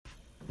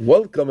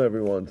Welcome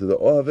everyone to the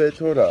Ohavei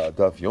Torah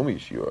Daf Yomi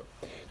Shiur.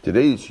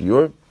 Today's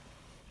Shiur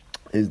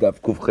is Daf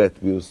Kuf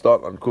Chet. We will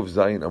start on Kuf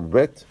Zayin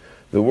Amret.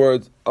 The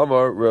words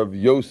Amar Rav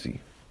Yossi.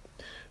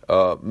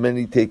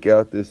 Many take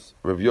out this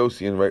Rav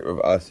Yossi and write Rav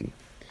Asi.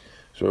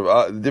 So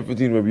the difference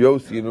between Rav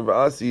Yossi and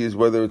Rav Asi is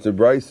whether it's a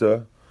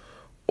brisa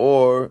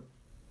or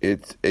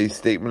it's a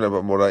statement of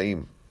a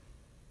Moraim.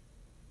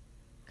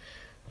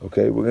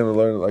 Okay, we're going to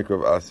learn it like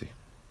Rav Asi.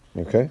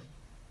 Okay?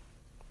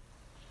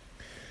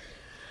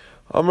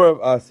 Amar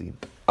Rav Asi,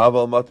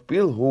 Aval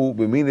matpilhu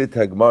b'minit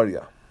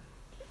hagmarya.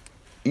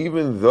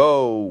 Even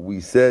though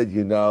we said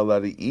you're not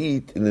allowed to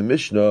eat in the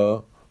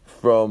Mishnah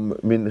from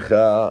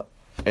Mincha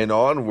and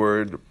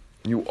onward,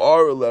 you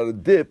are allowed to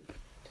dip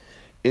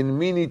in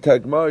mini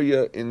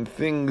tagmarya in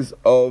things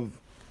of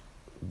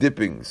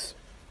dippings,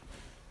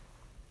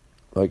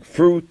 like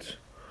fruit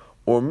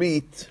or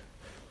meat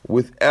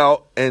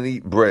without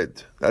any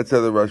bread. That's how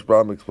the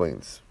Rashbam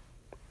explains.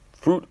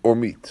 Fruit or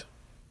meat.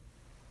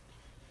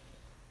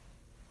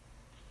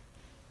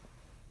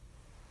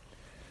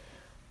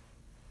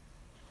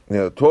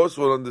 Now,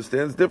 Tosfot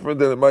understands different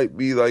than it might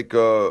be like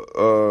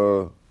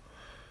other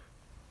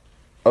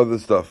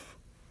stuff.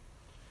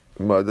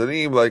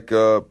 Madarim, like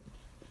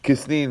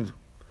kisnin,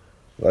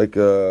 like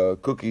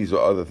cookies or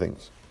other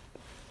things.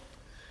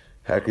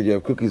 How could you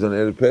have cookies on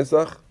Erev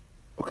Pesach?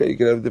 Okay, you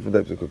can have different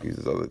types of cookies.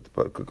 There's other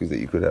cookies that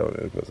you could have on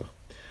Erev Pesach.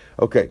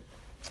 Okay.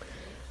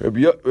 Rabbi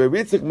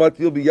Yitzchak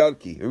matil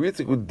biyarki. Rabbi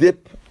Yitzchak would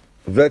dip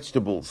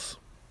vegetables.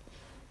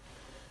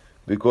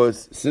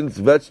 Because since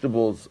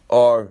vegetables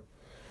are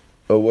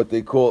what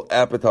they call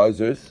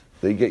appetizers,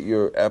 they get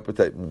your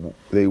appetite,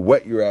 they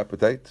whet your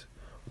appetite,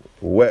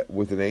 wet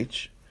with an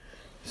H.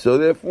 So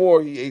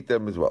therefore, he ate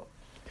them as well.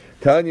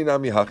 Tanya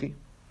nami hachi.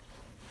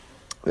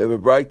 We have a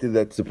brayta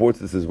that supports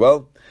this as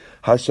well.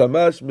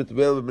 Hashamash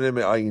mitvel b'nei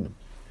me'ayin.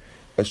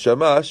 A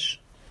shamash,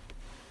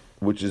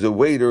 which is a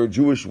waiter, a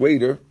Jewish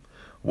waiter,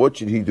 what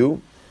should he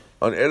do?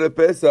 On Erev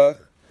Pesach,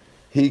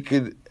 he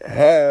could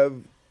have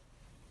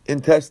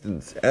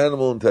intestines,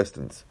 animal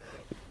intestines.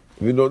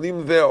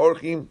 V'nonim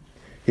ve'orchim.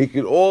 He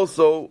could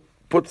also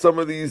put some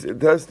of these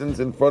intestines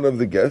in front of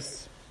the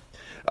guests.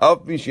 It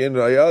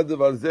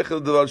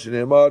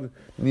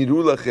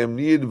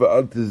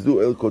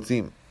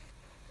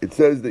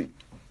says, the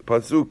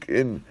Pasuk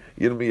in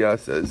Yirmiyah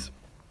says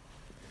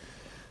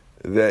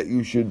that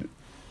you should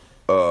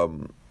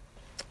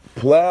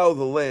plow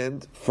the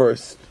land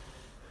first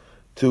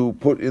to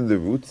put in the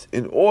roots,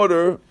 in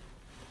order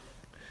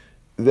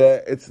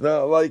that it's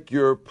not like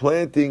you're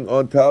planting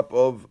on top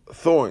of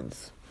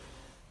thorns.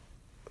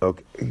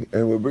 Okay,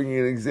 and we're bringing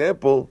an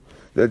example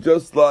that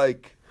just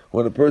like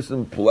when a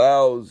person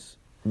plows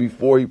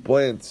before he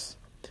plants,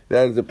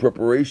 that is a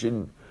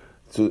preparation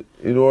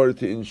in order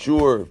to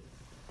ensure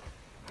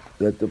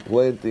that the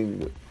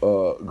planting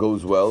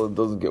goes well and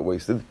doesn't get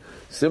wasted.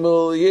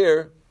 Similarly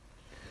here,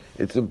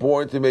 it's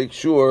important to make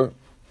sure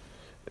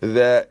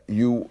that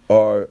you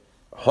are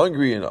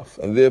hungry enough,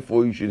 and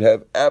therefore you should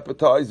have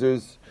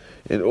appetizers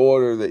in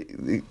order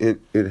that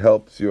it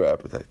helps your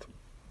appetite.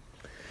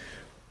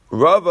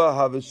 Rava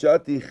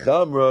Havashati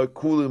Chamra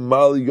Kulim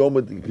Mali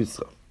Yomad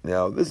Pischa.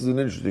 Now, this is an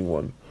interesting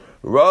one.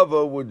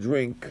 Rava would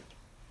drink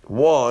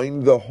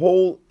wine the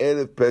whole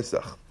Erev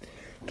Pesach.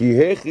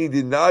 Kihechi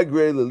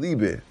dinagre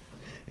lelibe,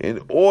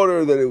 in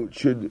order that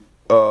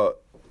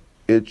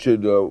it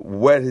should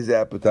whet his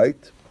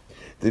appetite.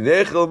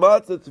 Dinechel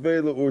matzah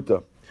tvei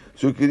leurta,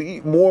 so he could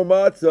eat more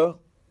matzah.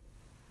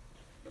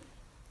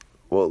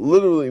 Well, it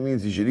literally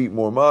means he should eat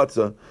more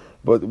matzah,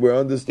 but we're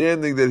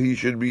understanding that he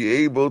should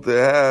be able to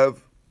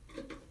have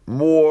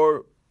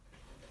more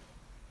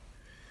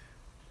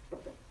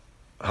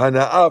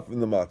hana'af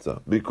in the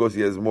matzah, because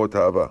he has more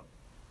ta'ava.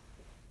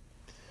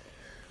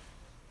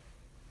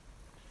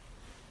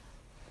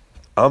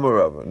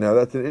 Amarava. Now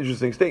that's an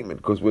interesting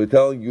statement, because we're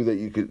telling you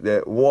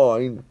that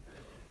wine,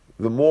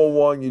 the more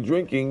wine you're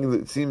drinking,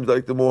 it seems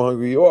like the more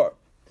hungry you are.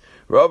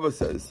 Rava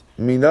says,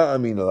 Mina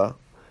aminala,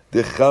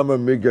 dechama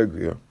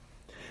migagrir.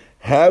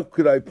 How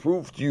could I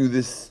prove to you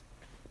this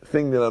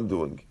thing that I'm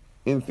doing?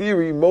 In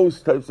theory,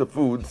 most types of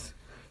foods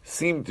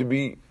seem to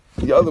be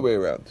the other way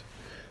around.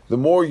 The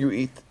more you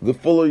eat, the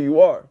fuller you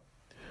are.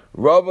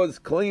 Rava's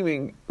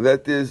claiming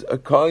that there's a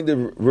kind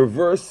of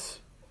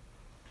reverse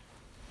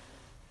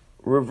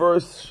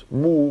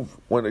move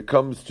when it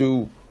comes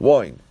to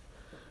wine.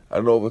 I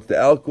don't know if it's the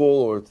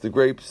alcohol or it's the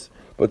grapes,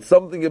 but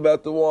something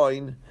about the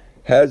wine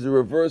has a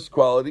reverse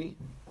quality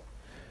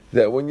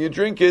that when you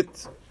drink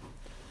it,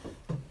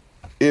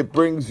 it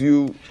brings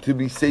you to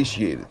be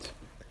satiated.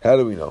 How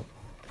do we know?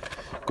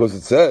 Because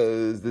it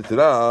says, the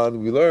Tanan,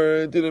 we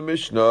learned in the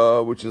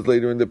Mishnah, which is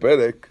later in the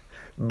Perek,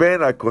 Ben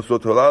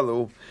HaKosot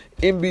Halalu,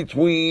 in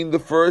between the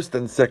first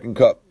and second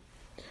cup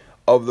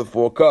of the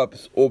 4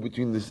 cups, or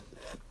between the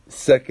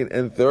second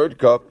and third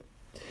cup,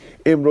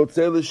 Im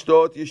Rotzeh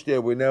L'shtot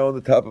Yishteh, we're now on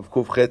the top of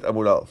Kuf Chet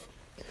Amud Aleph.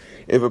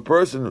 If a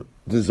person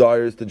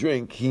desires to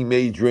drink, he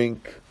may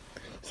drink.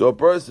 So a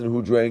person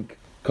who drank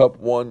cup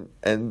 1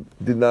 and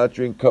did not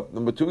drink cup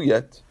number 2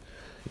 yet,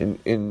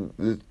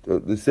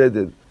 They said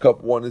that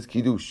cup 1 is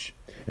kiddush,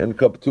 and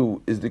cup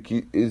 2 is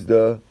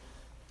the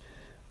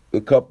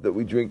cup that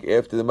we drink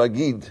after the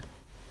magid.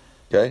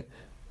 Okay,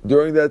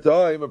 during that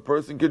time, a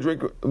person could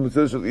drink. You're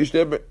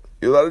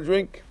allowed to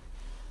drink,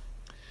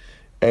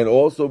 and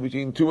also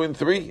between 2 and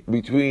 3,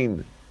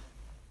 between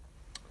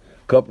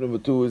cup number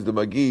 2 is the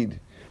magid,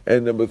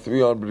 and number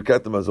 3 on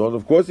Birkat Hamazon.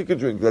 Of course, you could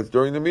drink. That's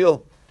during the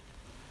meal.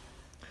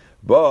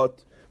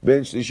 But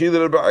ben shlishi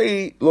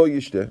l'rabai lo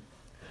yishteh.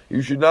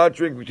 You should not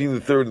drink between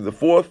the 3rd and the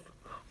 4th,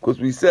 because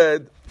we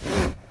said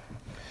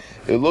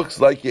it looks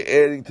like you're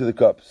adding to the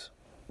cups.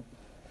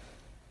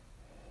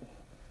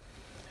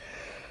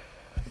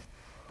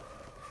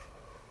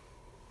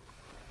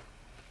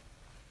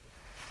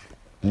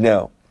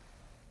 Now,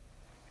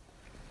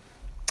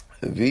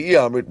 the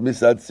Amrit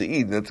Misad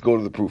Sa'id, let's go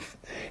to the proof.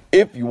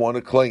 If you want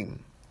to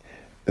claim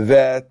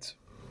that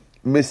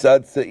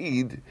Misad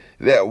Sa'id,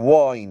 that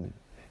wine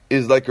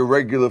is like a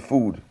regular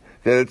food,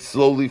 that it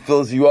slowly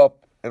fills you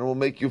up and will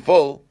make you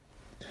full,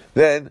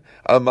 then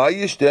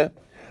Amayishte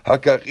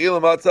Hakachila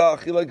Matzah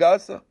Achila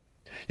Gasa.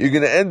 You're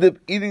going to end up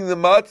eating the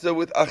matzah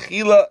with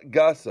Achila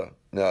Gasa.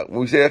 Now, when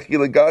we say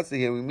Achila Gasa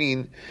here, we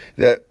mean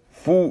that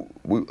food,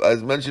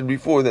 as mentioned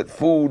before, that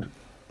food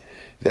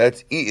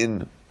that's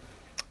eaten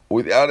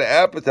without an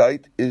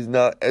appetite is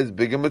not as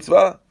big a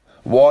mitzvah.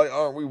 Why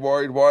aren't we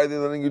worried? Why are they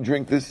letting you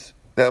drink this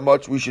that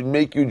much? We should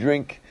make you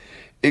drink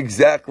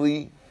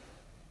exactly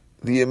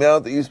the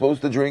amount that you're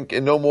supposed to drink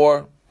and no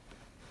more.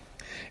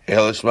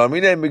 Must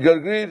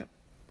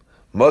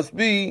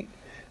be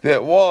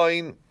that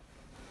wine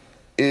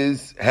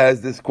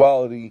has this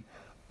quality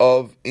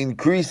of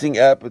increasing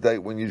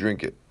appetite when you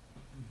drink it.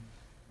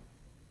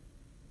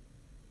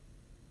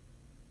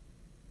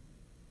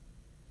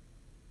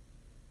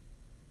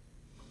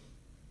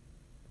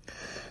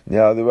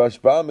 Now the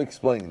Rashbam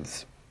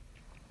explains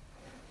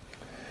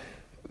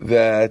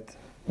that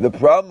the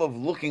problem of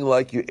looking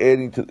like you're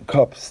adding to the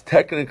cups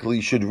technically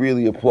should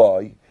really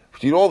apply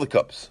between all the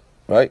cups,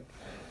 right?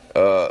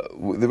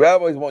 The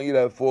rabbis want you to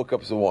have 4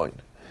 cups of wine.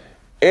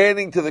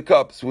 Adding to the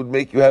cups would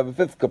make you have a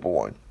 5th cup of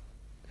wine.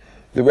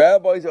 The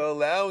rabbis are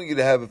allowing you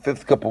to have a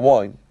 5th cup of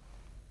wine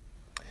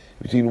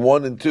between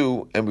 1 and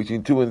 2 and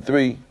between 2 and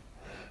 3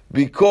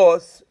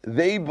 because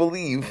they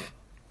believe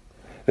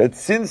that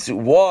since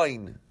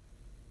wine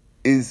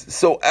is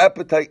so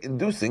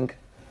appetite-inducing,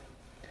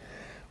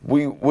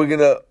 we're going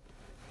to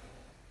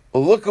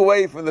look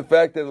away from the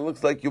fact that it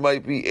looks like you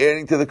might be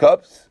adding to the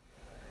cups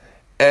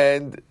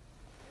and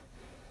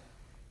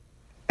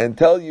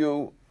tell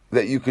you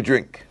that you could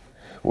drink.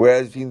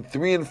 Whereas between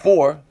 3 and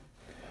 4,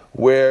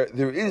 where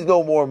there is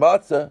no more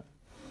matzah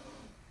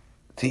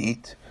to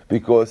eat,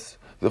 because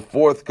the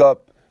 4th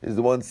cup is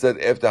the one said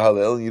after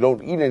Hallel, and you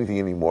don't eat anything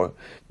anymore,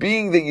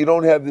 being that you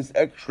don't have this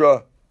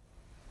extra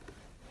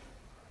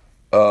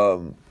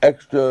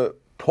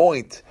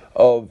point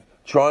of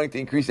trying to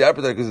increase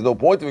appetite, because there's no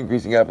point of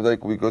increasing appetite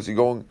because you're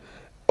going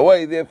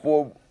away.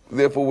 Therefore,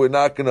 we're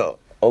not going to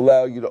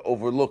allow you to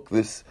overlook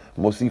this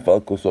Mosif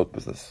al Kosot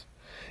business.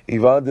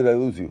 Ivan, did I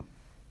lose you?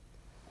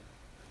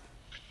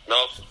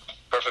 No,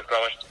 perfect,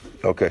 Rabbi.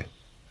 Okay.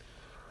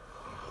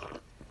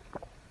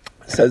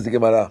 Says the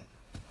Gemara,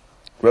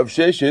 Rav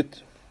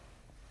Sheshet,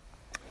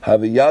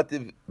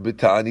 Haviyativ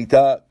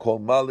b'ta'anita kol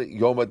male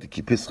yoma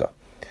d'kipischa.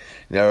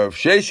 Now Rav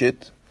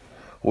Sheshet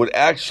would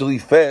actually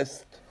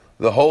fast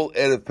the whole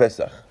Erev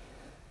Pesach.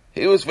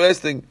 He was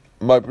fasting.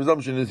 My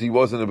presumption is he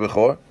wasn't a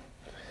Bechor,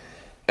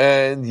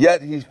 and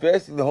yet he's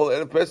fasting the whole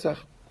Erev Pesach.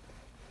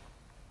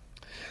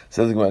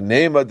 Says the Gemara,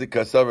 Neima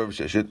d'kasav Rav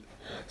Sheshet,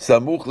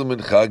 samuch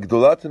l'mincha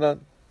gdolatanan,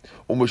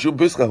 u'mashum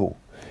pischahu.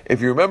 If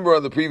you remember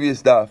on the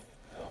previous daf,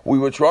 we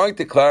were trying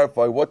to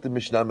clarify what the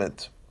Mishnah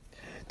meant.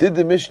 Did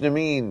the Mishnah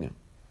mean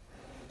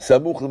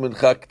samuch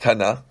l'mincha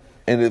ktana,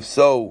 and if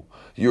so,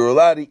 you're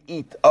allowed to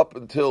eat up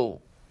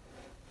until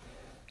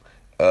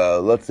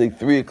let's say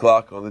 3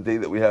 o'clock on the day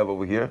that we have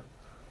over here,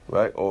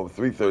 right? Or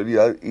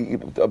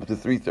 3:30, up to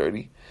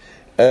 3:30,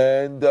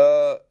 and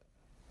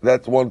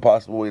that's one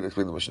possible way to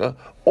explain the Mishnah.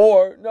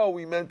 Or no,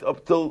 we meant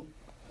up till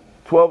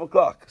 12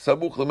 o'clock.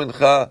 Samuch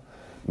lemincha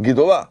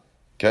gidolah.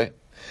 Okay.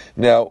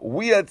 Now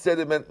we had said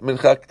it meant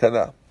mincha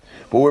ktana,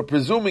 but we're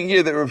presuming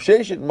here that Rav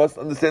Sheshet must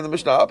understand the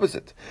Mishnah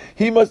opposite.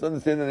 He must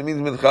understand that it means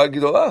mincha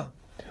gidolah.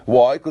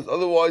 Why? Because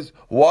otherwise,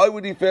 why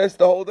would he fast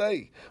the whole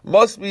day?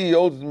 Must be he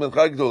holds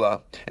mincha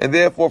gdolah, and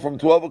therefore from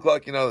 12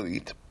 o'clock you're not allowed to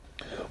eat.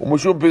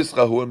 Umashum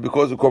pischahu, and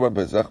because of Korban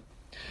Pesach,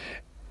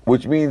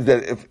 which means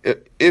that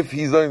if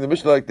he's learning the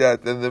Mishnah like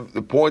that, then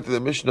the point of the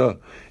Mishnah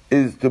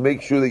is to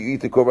make sure that you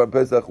eat the Korban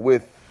Pesach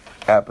with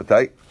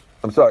appetite.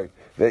 I'm sorry,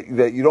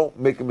 that you don't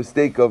make a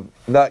mistake of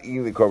not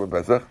eating the Korban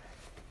Pesach.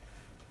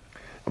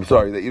 I'm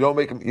sorry, that you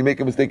make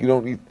a mistake, you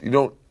don't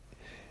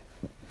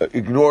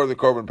ignore the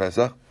Korban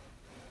Pesach.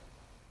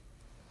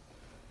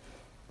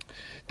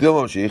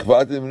 ממשיך,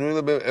 ואתם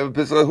מנויים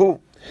בפסח הוא,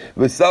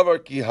 וסבר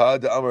כי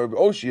דאמר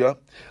באושיה,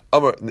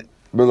 אמר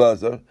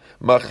בלעזר,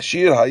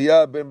 מכשיר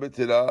היה בן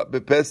בתילה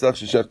בפסח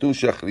ששחטו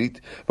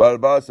שחרית,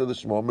 ב-14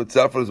 לשמונה,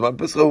 מצרף לזמן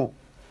פסח הוא.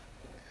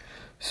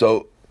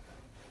 So,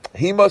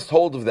 he must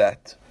hold of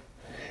that.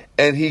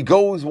 And he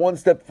goes one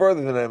step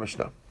further than the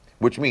Mishnah,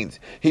 which means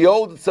he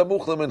holds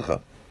samuch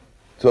lemincha.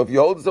 So if you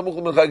hold samuch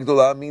lemincha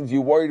gdolah, means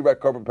you're worried about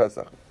Korban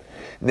Pesach.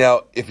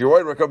 Now, if you're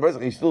worried about Korban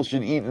Pesach, you still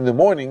should eat in the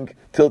morning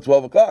till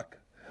 12 o'clock.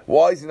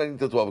 Why is he not eating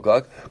till 12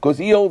 o'clock? Because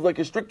he holds like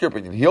a stricter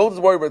opinion. He holds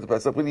worried about the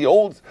Pesach, but he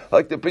holds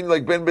like the opinion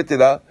like Ben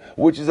Betira,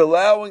 which is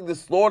allowing the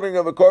slaughtering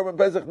of a Korban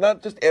Pesach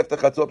not just after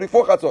Chatzot,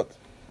 before Chatzot.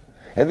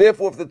 And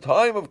therefore, if the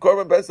time of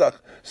Korban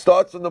Pesach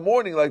starts in the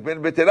morning like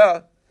Ben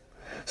Betira,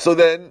 so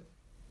then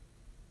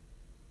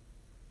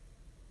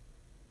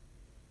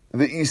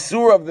the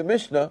Isur of the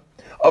Mishnah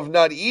of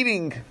not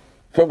eating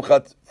from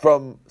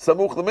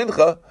Samuch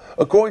L'Mincha,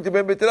 according to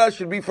Ben Betira,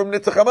 should be from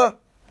Nitzachama.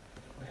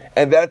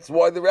 And that's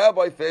why the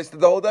rabbi fasted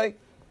the whole day.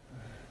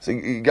 So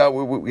you got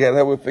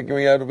how we're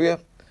figuring out over here?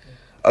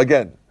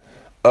 Again,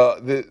 how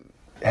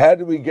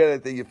do we get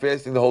it that you're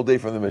fasting the whole day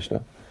from the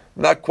Mishnah?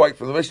 Not quite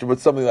from the Mishnah, but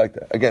something like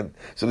that. Again,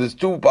 so there's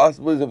two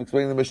possibilities of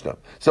explaining the Mishnah.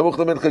 Samuch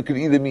L'Mincha could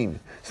either mean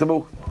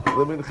Samuch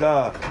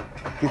L'Mincha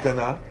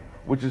Kitana,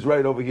 which is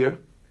right over here.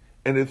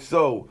 And if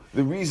so,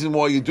 the reason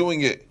why you're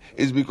doing it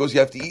is because you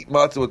have to eat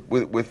matzah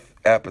with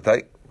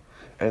appetite.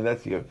 And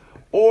that's here.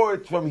 Or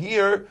it's from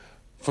here,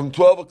 from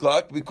 12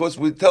 o'clock, because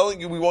we're telling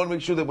you we want to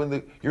make sure that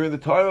when you're in the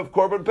time of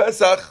Korban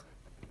Pesach,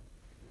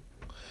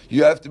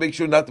 you have to make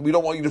sure we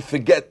don't want you to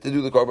forget to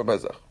do the Korban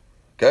Pesach.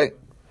 Okay?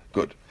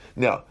 Good.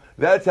 Now,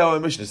 that's how our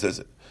Mishnah says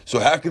it. So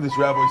how can this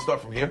rabbi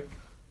start from here?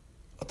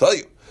 I'll tell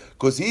you.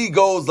 Because he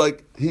goes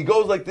like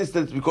this,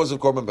 that it's because of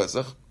Korban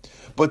Pesach.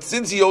 But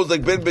since he goes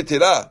like Ben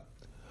Betira,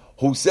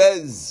 who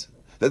says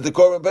that the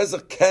Korban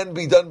Pesach can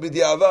be done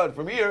b'di'avad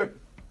from here,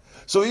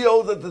 so he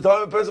holds that the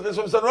time of Pesach is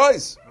from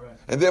sunrise. Right.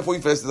 And therefore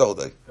he fasted the whole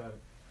day. Got it.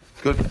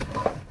 Good.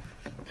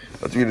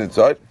 Let's read it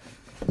inside.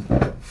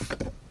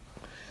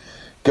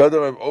 Ben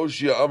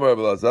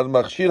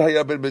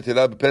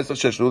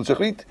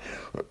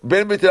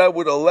Betira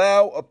would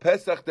allow a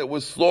Pesach that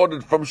was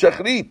slaughtered from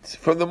Shachrit,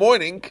 from the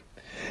morning,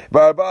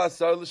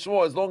 as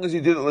long as he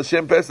did it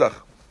L'Shem Pesach.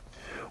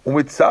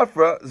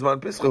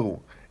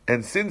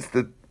 And since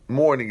the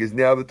morning is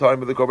now the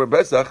time of the Korban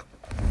Pesach,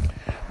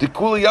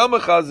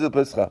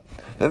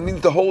 that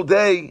means the whole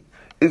day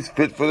is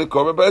fit for the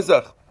Korban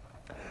Pesach.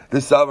 The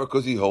Savar,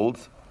 because he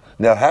holds.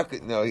 Now he's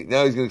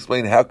going to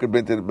explain how could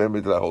Ben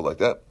Betira hold like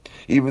that,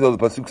 even though the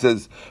pasuk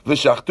says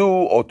v'shachtu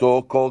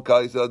oto kol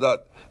kal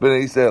Yisrael ben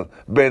Yisrael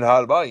ben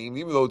harbaim,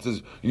 even though it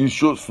says you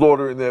should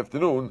slaughter in the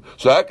afternoon.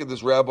 So how could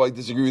this rabbi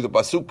disagree with the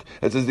pasuk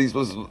that says he's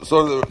supposed to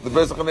slaughter the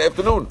Pesach in the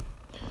afternoon?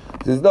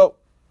 He says no.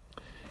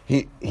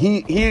 He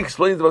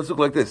explains the pasuk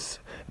like this: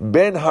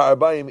 Ben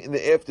harbaim, in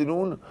the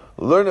afternoon.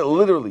 Learn it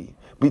literally.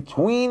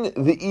 Between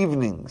the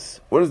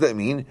evenings. What does that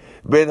mean?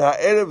 Ben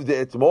ha'erev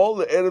de etmol,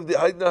 the erev de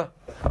haidna,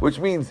 which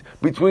means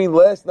between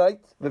last night,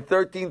 the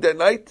 13th at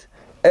night,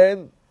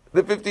 and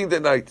the 15th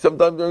at night.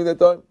 Sometime during that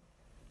time.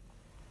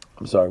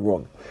 I'm sorry,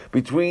 wrong.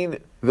 Between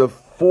the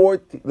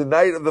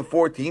night of the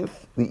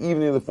 14th, the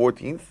evening of the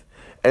 14th,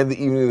 and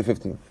the evening of the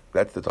 15th.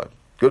 That's the time.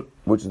 Good.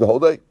 Which is the whole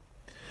day.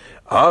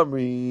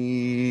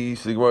 Amri,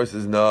 so the Gemara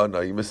says, no,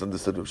 you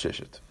misunderstood Rav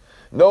Sheshet.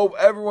 No,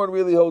 everyone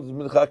really holds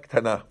mincha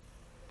ktana.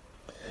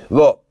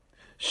 Lo,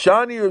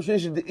 Shani Rav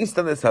Sheshet the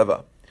Istanes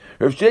Hava.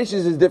 Rav Sheshet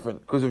is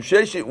different, because Rav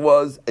Sheshet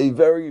was a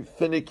very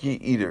finicky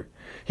eater.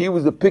 He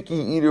was a picky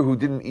eater who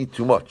didn't eat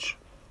too much.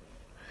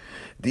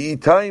 The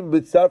Itayim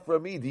b'tzafra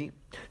midi,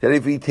 that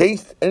if he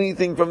tastes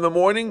anything from the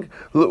morning,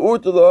 in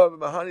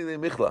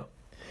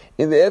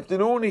the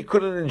afternoon he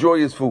couldn't enjoy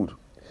his food.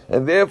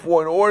 And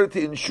therefore, in order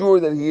to ensure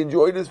that he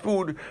enjoyed his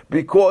food,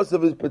 because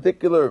of his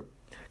particular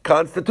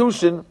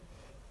constitution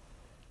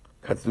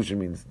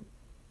means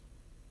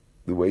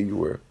the way you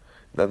were,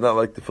 not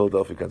like the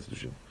Philadelphia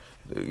Constitution.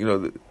 You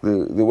know,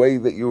 the way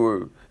that you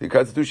were, the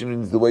Constitution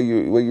means the way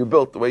you're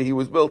built, the way he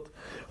was built.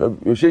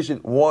 Rosh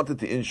Hashanah wanted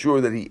to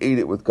ensure that he ate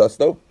it with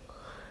gusto,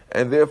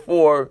 and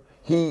therefore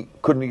he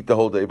couldn't eat the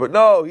whole day. But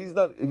no, he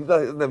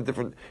doesn't have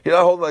different. He's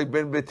not holding like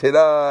Ben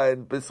Betira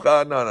and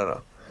Pescha.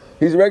 No.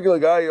 He's a regular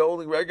guy. You're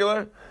holding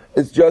regular.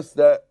 It's just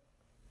that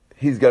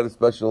he's got a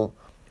special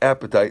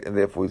appetite, and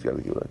therefore he's got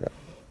to give it like that.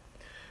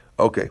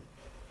 Okay.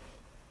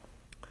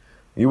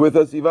 You with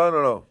us, Ivan,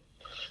 or no?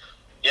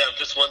 Yeah, I'm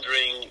just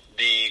wondering,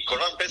 the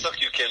Korban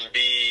Pesach, you can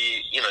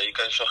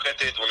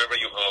shochet it whenever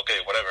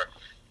whatever.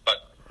 But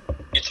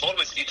it's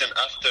always eaten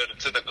after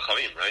Tzedek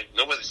B'Chavim, right?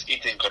 Nobody's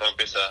eating Korban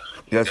Pesach.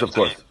 Yes, of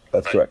course.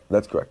 That's right? Correct.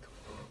 That's correct.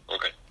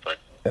 Okay, fine.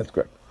 That's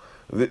correct.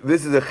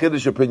 This is a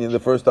Chiddush opinion, the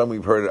first time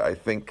we've heard it, I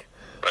think.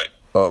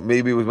 Right.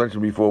 Maybe it was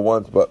mentioned before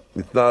once, but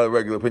it's not a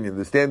regular opinion.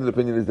 The standard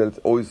opinion is that it's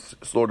always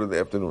slaughtered in the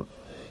afternoon.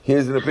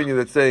 Here's an opinion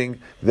that's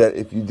saying that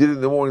if you did it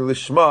in the morning,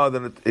 lishma,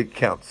 then it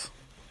counts.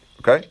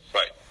 Okay?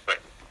 Right. But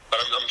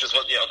I'm just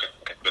wondering,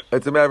 okay, good.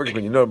 It's a maverick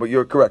opinion. No, but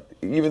you're correct.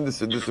 Even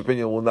this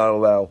opinion will not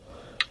allow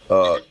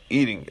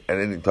eating at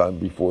any time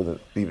before the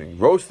evening.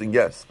 Roasting,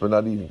 yes, but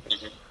not eating.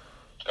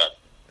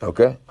 Mm-hmm.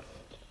 Okay?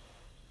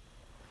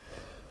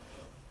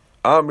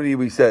 Amri,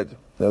 we said.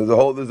 Now,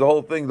 there's a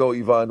whole thing, though,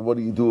 Ivan. What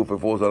do you do if it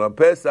falls on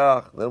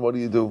Pesach? Then what do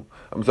you do?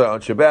 I'm sorry,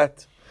 on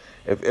Shabbat.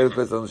 If Erev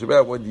Pesach on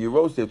Shabbat, when do you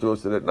roast? You have to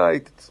roast it at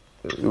night.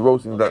 You're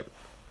roasting that.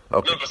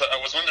 Okay. No, because I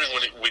was wondering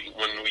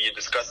when we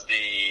discussed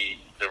the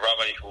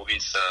rabbi who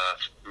is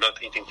not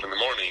eating from the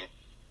morning,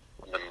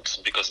 and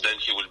because then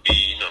he will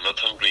be not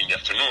hungry in the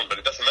afternoon. But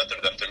it doesn't matter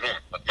the afternoon.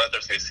 What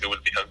matters is he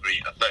will be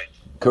hungry at night.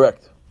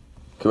 Correct.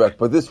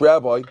 But this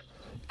rabbi.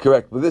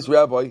 From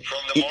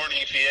the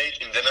morning, if he ate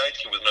in the night,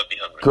 he will not be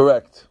hungry.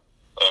 Correct.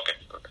 Okay.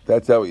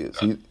 That's how he is.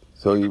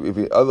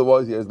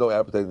 Otherwise, he has no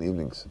appetite in the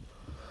evenings.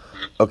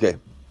 Okay.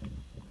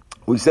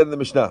 We said in the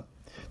Mishnah,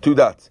 2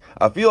 dots.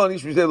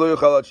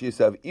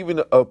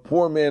 Even a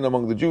poor man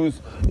among the Jews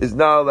is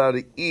not allowed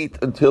to eat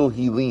until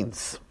he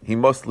leans. He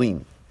must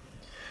lean.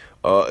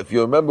 If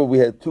you remember, we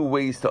had 2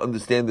 ways to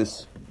understand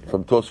this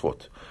from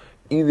Tosfot.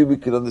 Either we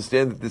could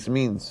understand that this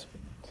means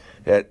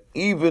that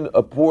even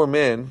a poor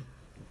man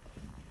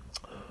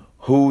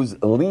who's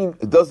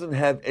doesn't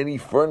have any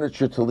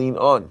furniture to lean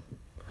on.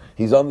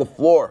 He's on the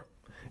floor,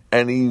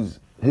 and his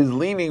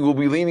leaning will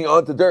be leaning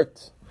onto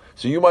dirt.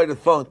 So you might have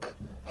thunk,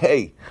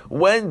 hey,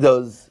 when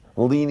does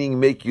leaning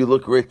make you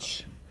look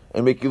rich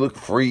and make you look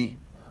free?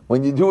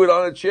 When you do it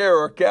on a chair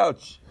or a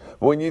couch.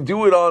 When you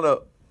do it on a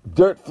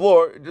dirt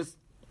floor, it just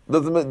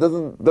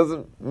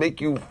doesn't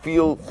make you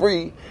feel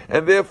free,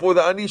 and therefore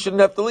the ani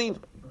shouldn't have to lean.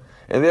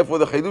 And therefore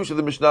the chidush of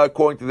the Mishnah,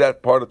 according to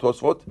that part of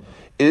Tosfot,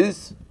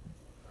 is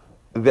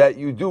that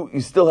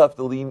you still have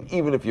to lean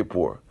even if you're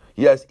poor.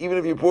 Yes, even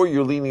if you're poor,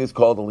 your leaning is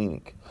called a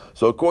leaning.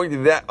 So according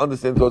to that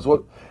understanding,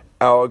 Tosfot,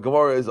 our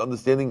Gemara is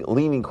understanding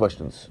leaning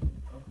questions.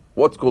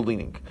 What's called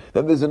leaning?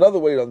 Then there's another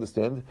way to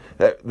understand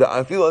that the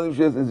Afil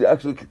is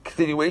actually a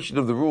continuation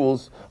of the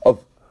rules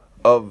of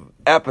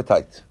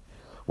appetite,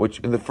 which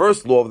in the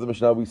first law of the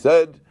Mishnah we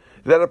said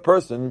that a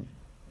person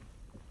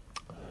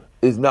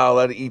is not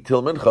allowed to eat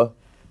till mincha.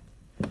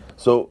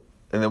 So,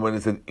 and then when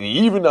it said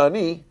even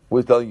ani,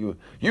 we're telling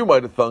you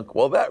might have thunk,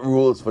 well, that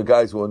rule is for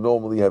guys who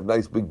normally have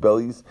nice big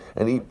bellies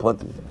and eat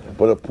plenty.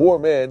 But a poor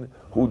man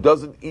who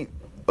doesn't eat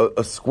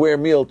a square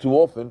meal too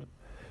often,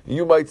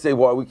 you might say,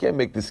 well, we can't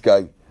make this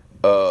guy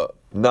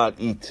not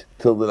eat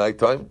till the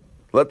nighttime.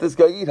 Let this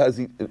guy eat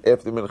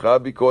after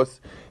mincha because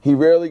he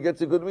rarely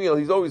gets a good meal.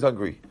 He's always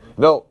hungry.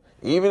 No,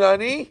 even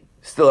ani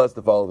still has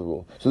to follow the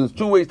rule. So there's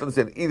 2 ways to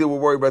understand. Either we're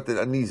worried about that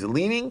ani's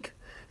leaning,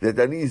 that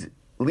ani's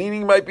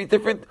leaning might be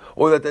different,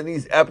 or that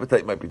ani's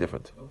appetite might be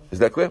different. Is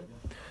that clear?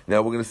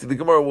 Now we're going to see the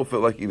Gemara will fit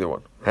like either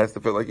one. Has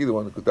to fit like either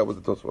one because that was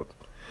the Tosfot.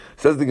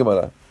 Says the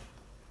Gemara.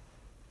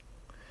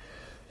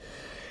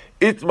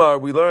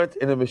 Itmar, we learned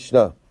in a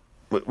Mishnah.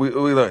 We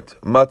learned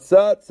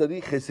matzah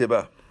tzarich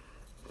heseba.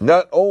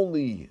 Not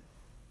only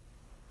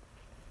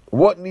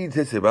what needs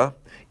heseba,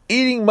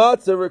 eating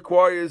matzah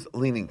requires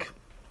leaning.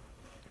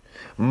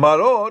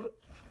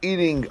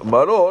 Eating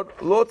maror,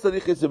 lo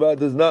tzarich heseba,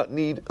 does not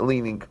need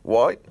leaning.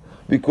 Why?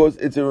 Because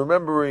it's a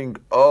remembering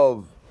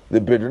of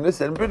the bitterness,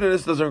 and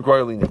bitterness doesn't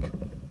require leaning.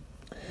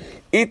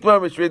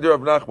 Itmar Mishveder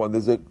Rav Nachman.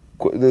 There's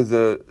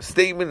a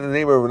statement in the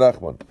name of Rav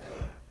Nachman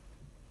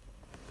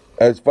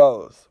as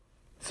follows: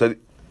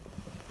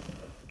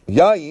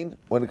 Yain,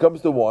 when it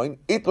comes to wine,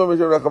 Itmar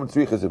Mishveder Rav Nachman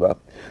tzrich heseba.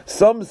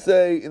 Some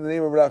say in the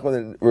name of Rav Nachman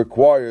that it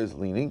requires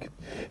leaning.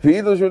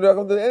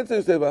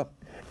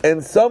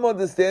 And some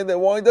understand that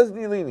wine doesn't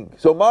need leaning.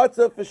 So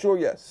matzah for sure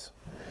yes,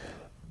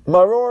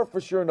 maror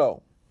for sure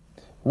no.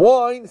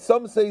 Wine,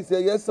 some say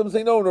yes, some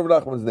say no in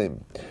Rav Nachman's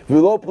name.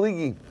 V'lo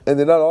pligi, and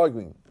they're not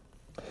arguing.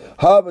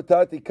 Ha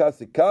batati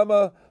kasi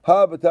kama,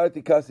 ha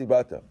batati kasi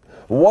bata.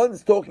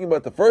 One's talking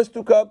about the first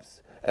 2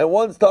 cups, and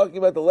one's talking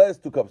about the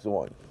last 2 cups of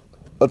wine.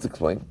 Let's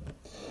explain.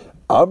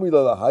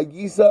 Amrila lahai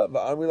gisa,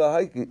 v'amrila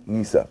lahai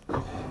gisa.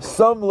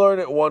 Some learn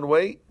it one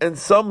way, and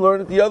some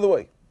learn it the other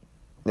way.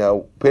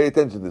 Now, pay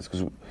attention to this,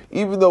 because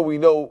even though we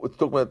know it's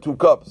talking about 2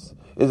 cups,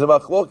 is a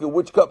machloket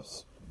which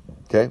cups?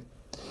 Okay?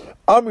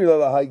 Amrila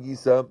lahai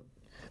gisa,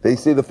 they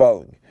say the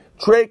following.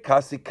 Tre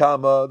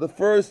kasikama, the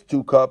first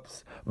 2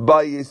 cups,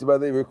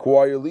 they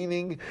require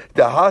leaning,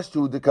 because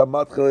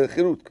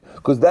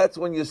that's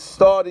when you're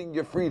starting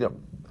your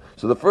freedom.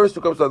 So the first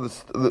 2 cups are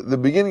the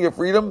beginning of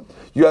freedom,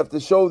 you have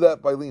to show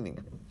that by leaning.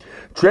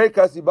 Tre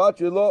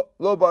kasibachi lo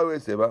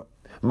ba'yeseba,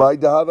 my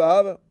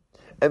dahava.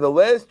 And the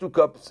last 2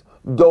 cups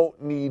don't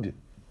need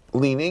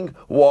leaning.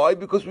 Why?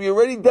 Because we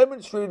already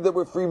demonstrated that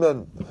we're free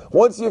men.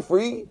 Once you're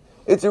free,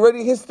 it's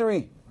already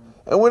history.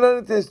 And we're not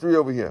into history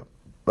over here,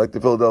 like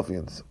the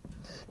Philadelphians.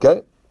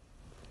 Okay?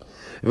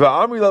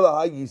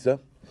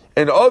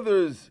 And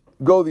others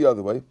go the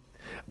other way.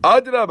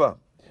 Adraba.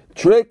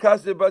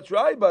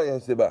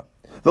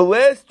 The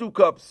last 2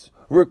 cups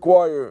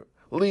require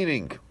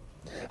leaning.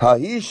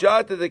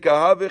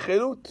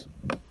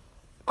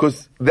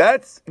 Because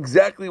that's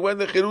exactly when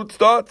the chirut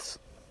starts.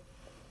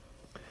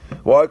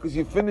 Why? Because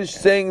you finish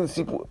saying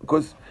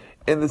because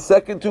in the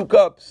second 2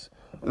 cups,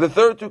 the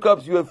third 2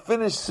 cups, you have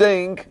finished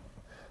saying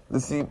the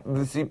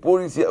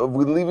sipur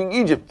with leaving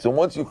Egypt. So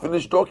once you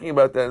finish talking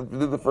about that and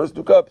did the first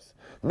 2 cups,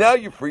 now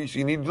you're free, so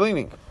you need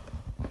leaning.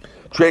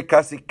 But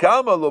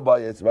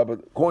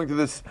according to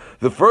this,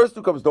 the first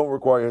 2 cups don't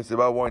require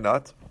heseba. Why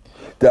not?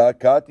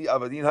 Da'akati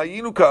avadin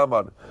hayinu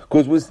ka'amar.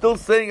 Because we're still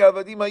saying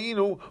avadim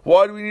hayinu,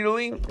 why do we need a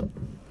lien?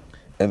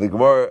 And the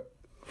Gemara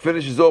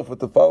finishes off with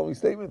the following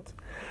statement.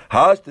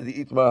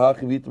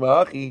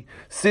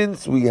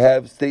 Since we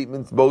have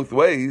statements both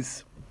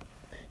ways,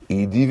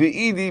 idi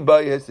ve'idi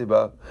by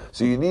heseba.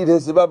 So you need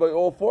heseba by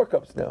all 4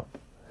 cups now.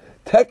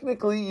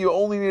 Technically, you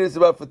only need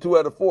heseba for 2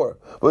 out of 4.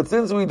 But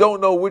since we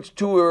don't know which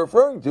 2 we're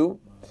referring to,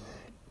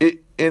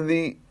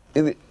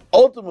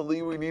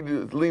 ultimately we need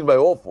to lean by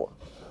all 4.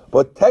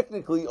 But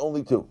technically,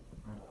 only 2.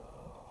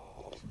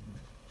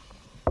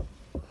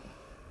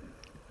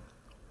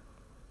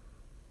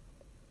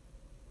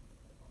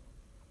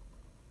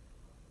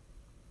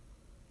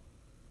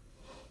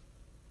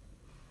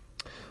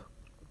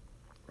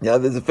 Now,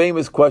 there's a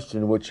famous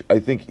question which I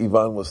think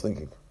Ivan was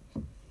thinking.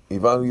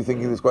 Ivan, are you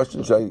thinking this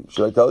question? Should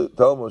I tell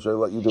him, or should I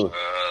let you do it?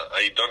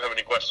 I don't have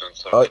any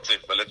questions, so that's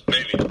it. But let's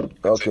maybe.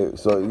 Okay,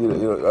 so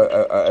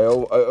I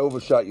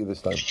overshot you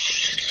this time.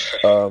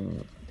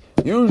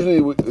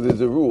 Usually, there's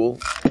a rule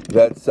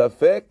that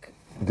safek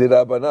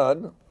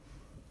dirabanan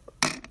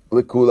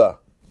lekula,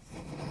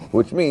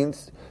 which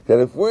means that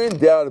if we're in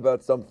doubt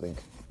about something,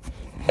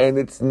 and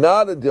it's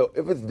not if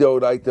it's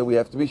deoraita, we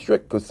have to be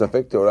strict, because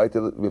safek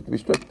deoraita, we have to be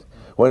strict.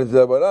 When it's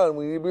dirabanan,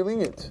 we need to be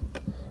lenient.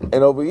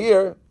 And over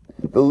here,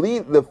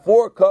 the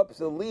 4 cups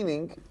of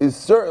leaning is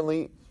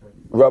certainly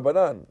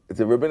rabbanan.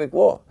 It's a rabbinic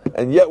law,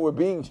 and yet we're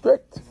being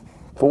strict.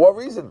 For what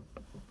reason?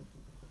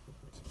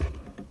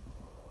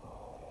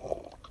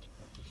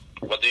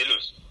 What do you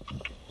lose?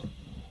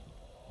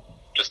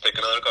 Just take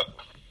another cup.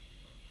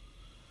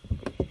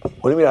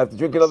 What do you mean? I have to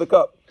drink another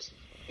cup?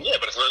 Yeah,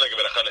 but it's not like a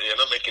beracha. You're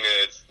not making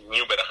a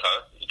new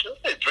beracha. You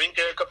can drink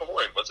a cup of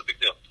wine. What's the big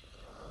deal?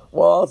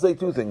 Well, I'll say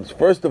 2 things.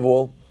 First of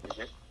all,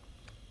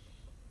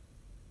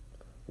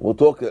 we'll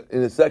talk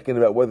in a second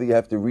about whether you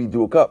have to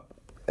redo a cup.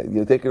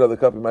 You take another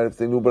cup, you might have to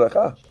say new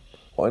beracha.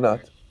 Why not?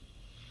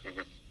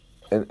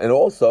 And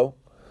also,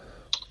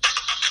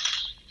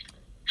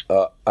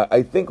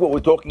 I think what we're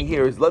talking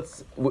here is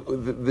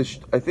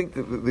I think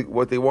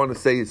what they want to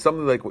say is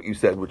something like what you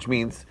said, which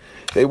means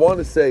they want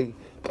to say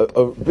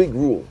a big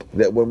rule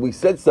that when we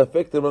said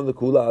safek around the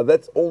kula,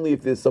 that's only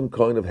if there's some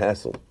kind of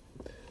hassle.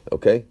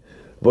 Okay?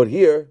 But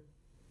here,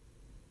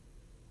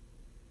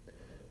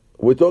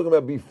 we're talking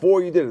about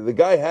before you did it. The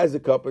guy has a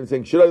cup and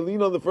saying, should I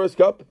lean on the first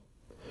cup?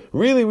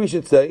 Really, we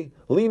should say,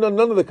 lean on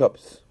none of the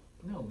cups.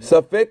 No.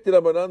 Safek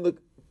dirabanan.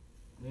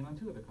 Lean on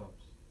 2 of the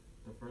cups.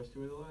 The first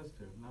 2 or the last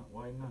 2. Not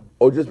why none.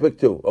 Or just pick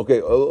 2.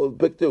 Okay,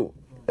 pick 2.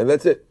 And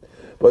that's it.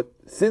 But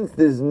since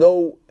there's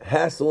no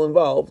hassle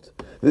involved,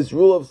 this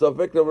rule of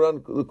safek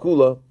dirabanan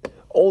kula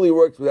only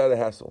works without a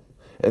hassle.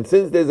 And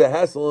since there's no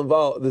hassle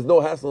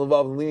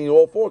involved in leaning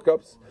all 4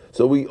 cups,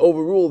 so we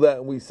overrule that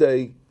and we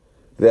say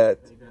that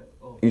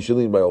you should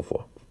lean by all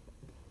 4.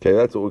 Okay,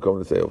 that's what we're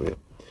coming to say over here.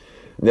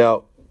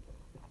 Now,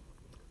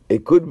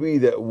 it could be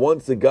that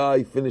once a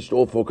guy finished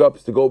all 4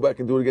 cups, to go back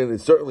and do it again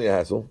is certainly a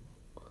hassle.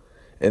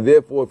 And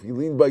therefore, if you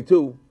lean by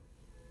 2,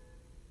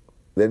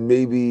 then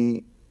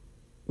maybe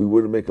we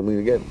wouldn't make him lean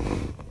again.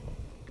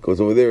 Because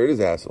over there it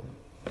is a hassle.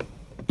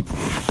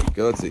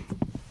 Okay, let's see.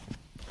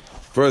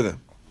 Further.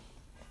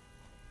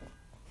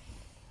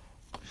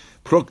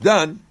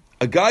 Prokdan,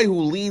 a guy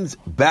who leans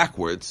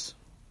backwards,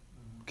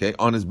 okay,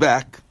 on his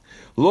back,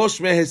 lo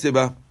shmeh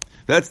heseba,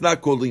 that's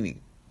not called leaning.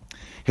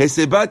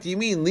 Hesebat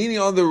yamin, leaning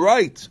on the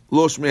right,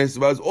 lo shmeh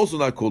heseba, is also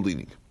not called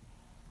leaning.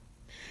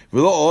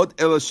 Not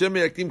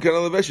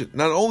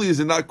only is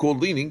it not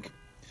called leaning,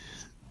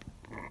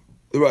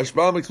 the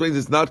Rashbam explains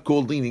it's not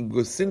called leaning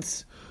because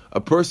since a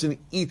person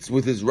eats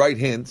with his right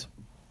hand,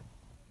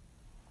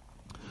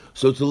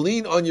 so to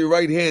lean on your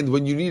right hand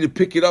when you need to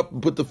pick it up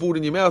and put the food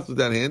in your mouth with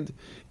that hand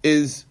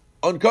is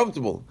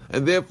uncomfortable.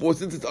 And therefore,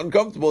 since it's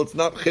uncomfortable, it's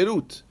not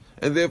cherut.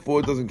 And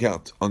therefore, it doesn't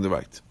count on the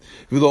right.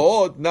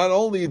 Not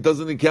only it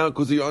doesn't count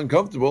because you're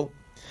uncomfortable,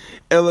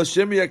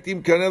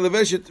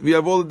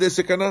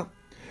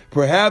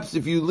 perhaps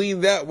if you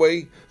lean that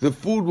way, the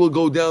food will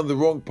go down the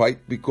wrong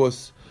pipe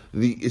because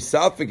the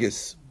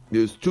esophagus,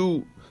 there's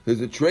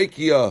a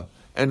trachea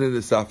and an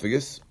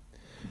esophagus.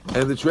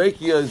 And the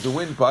trachea is the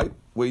windpipe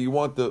where you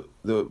want the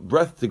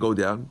breath to go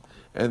down,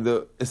 and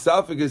the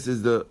esophagus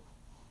is the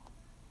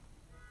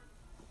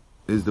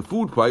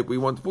food pipe where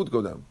you want the food to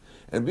go down.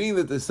 And being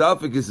that the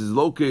esophagus is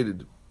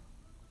located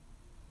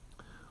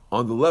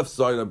on the left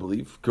side, I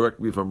believe, correct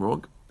me if I'm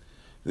wrong,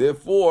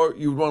 therefore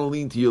you would want to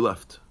lean to your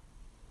left.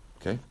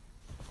 Okay?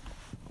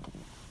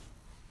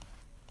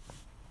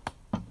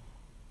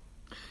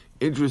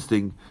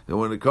 Interesting that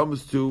when it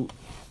comes to...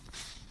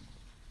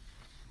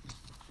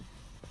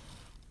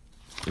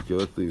 Okay,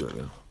 let's leave it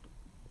now.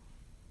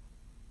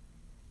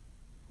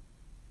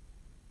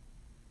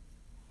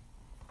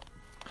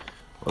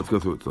 Let's go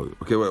through it slowly.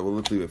 Okay, well,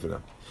 let's leave it for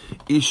now.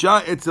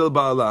 Isha etzel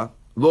ba'ala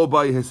lo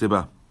bai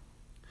heseba.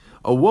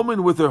 A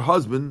woman with her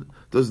husband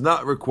does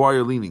not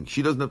require leaning.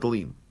 She doesn't have to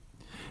lean.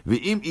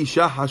 V'im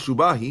isha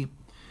hashubahi,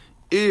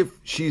 if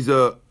she's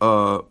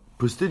a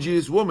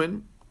prestigious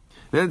woman,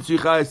 then she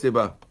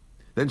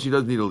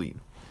doesn't need a lean.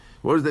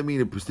 What does that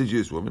mean, a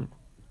prestigious woman?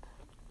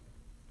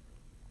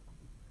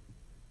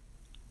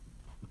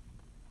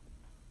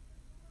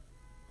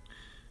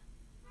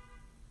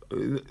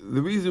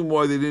 the reason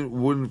why they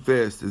wouldn't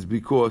fast is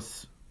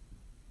because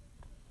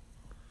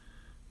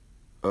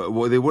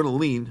they wouldn't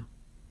lean.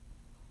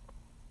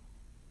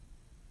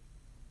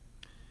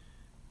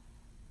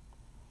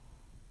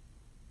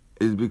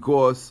 Is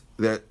because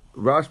that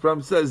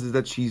Rashbam says is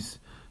that she's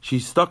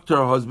stuck to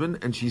her husband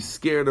and she's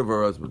scared of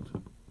her husband,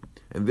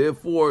 and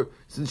therefore,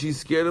 since she's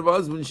scared of her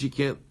husband, she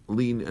can't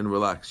lean and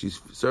relax. She's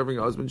serving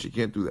her husband; she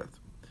can't do that.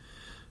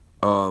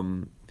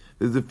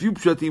 There's a few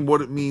pshatim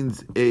what it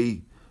means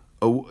a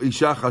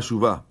isha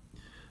chashuva.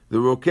 The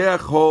Rokeach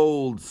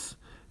holds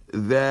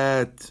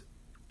that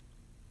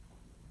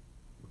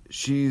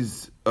she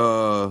has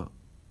no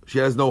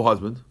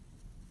husband,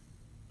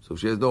 so if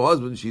she has no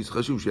husband, she's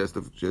chashuv. She has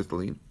to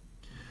lean.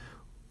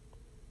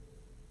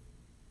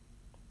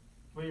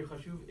 Wait,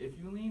 chashuv if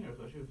you lean or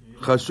chashuv if you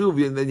lean?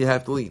 Chashuv, and then you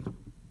have to lean.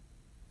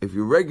 If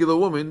you're a regular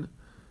woman,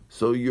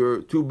 so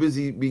you're too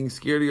busy being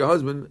scared of your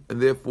husband,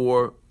 and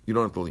therefore you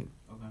don't have to lean.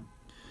 Okay.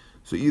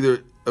 So either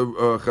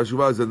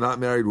chashuva is a not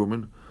married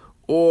woman,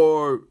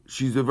 or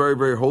she's a very,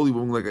 very holy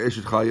woman like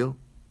Eshet Chayil,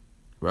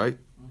 right?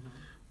 Mm-hmm.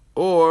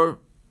 Or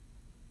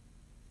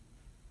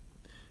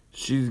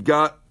she's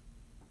got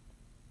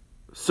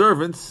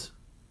servants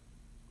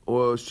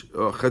or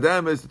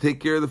chadamas to take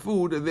care of the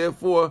food, and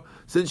therefore,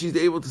 since she's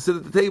able to sit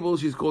at the table,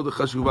 she's called a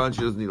chashuva and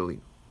she doesn't need a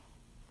lean.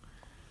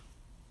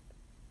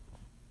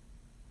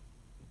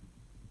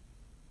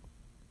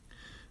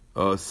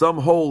 Some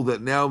hold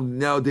that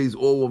nowadays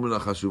all women are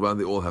chashuva and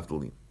they all have to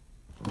lean.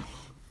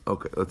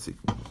 Okay, let's see.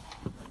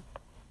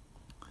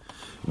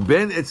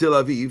 Ben etzel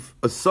aviv,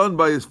 a son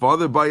by his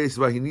father, by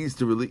Yisra, he needs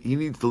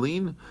to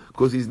lean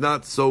because he's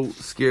not so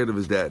scared of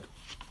his dad.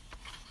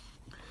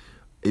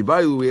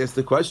 Ebayu, we asked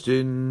the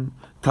question,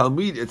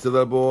 Talmid etzel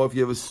abo, if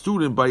you have a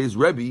student by his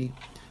Rebbe,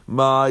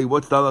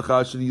 what's the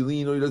halacha? Should he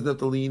lean or he doesn't have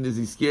to lean? Is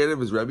he scared of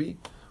his Rebbe?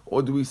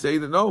 Or do we say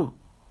that no,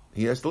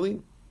 he has to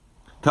lean?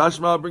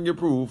 Tashma, bring your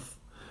proof.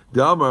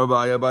 The Amar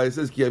Abaye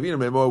says,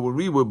 when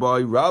we were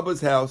by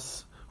Rabba's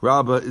house,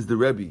 Rabba is the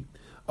Rebbe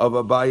of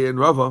Abaye and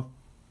Rava,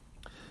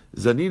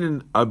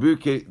 Zaninin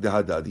Abirke de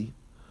Hadadi,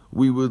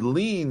 we would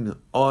lean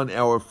on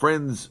our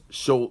friends'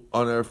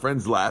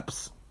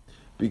 laps,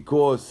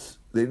 because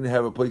they didn't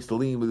have a place to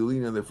lean, but they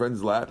leaned on their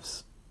friends'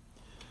 laps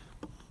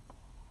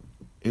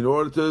in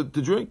order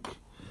to drink.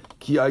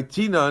 Ki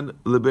aitinan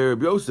leber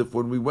Rabbi Yosef,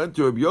 when we went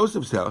to Rabbi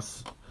Yosef's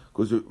house,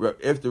 because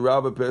after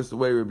Rabba passed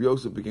away, Rabbi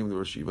Yosef became the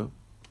Rosh Yeshiva.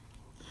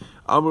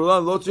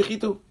 Amrulan lo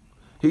tzechitu.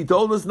 He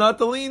told us not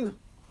to lean.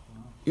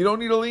 You don't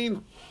need to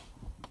lean.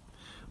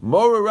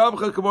 Mora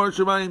rabcha kamar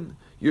shamayim.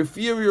 Your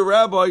fear of your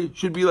rabbi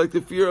should be like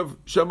the fear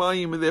of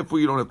shamayim, and therefore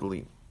you don't have to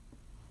lean.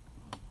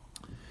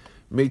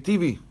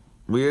 Meitivi,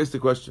 we asked the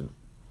question.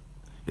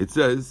 It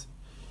says,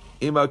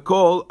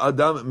 Imakol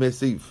adam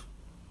mesiv.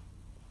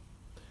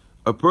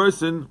 A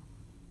person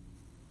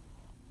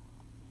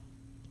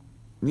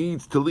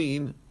needs to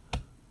lean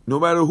no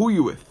matter who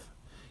you're with.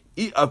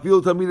 Even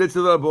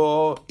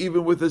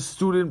with a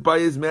student by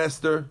his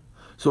master.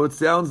 So it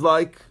sounds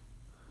like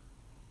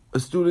a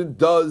student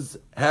does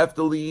have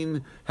to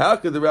lean. How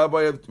could the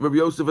Rabbi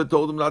Yosef have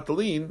told him not to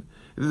lean?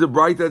 It is a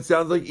bright that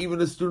sounds like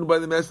even a student by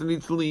the master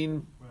needs to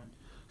lean. Right.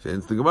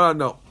 Since the Gemara,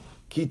 no.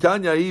 When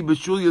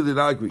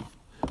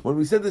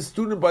we said the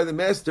student by the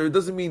master, it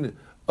doesn't mean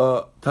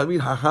Talmid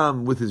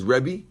Hacham with his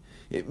Rebbe.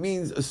 It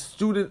means a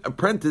student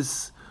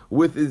apprentice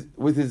with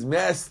his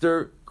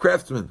master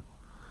craftsman,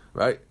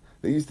 right?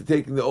 They used to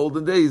take in the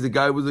olden days. The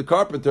guy was a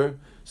carpenter,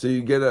 so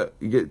you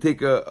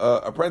take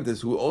a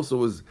apprentice who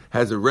also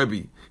has a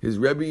Rebbe, his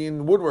Rebbe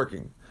in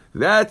woodworking.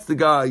 That's the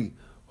guy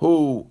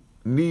who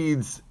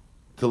needs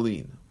to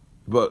lean.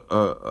 But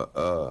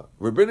a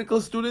rabbinical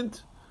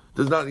student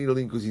does not need to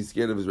lean because he's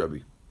scared of his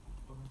Rebbe.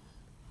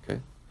 Okay,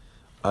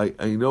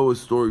 I know a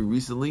story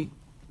recently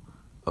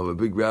of a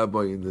big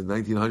rabbi in the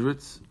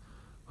 1900s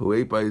who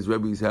ate by his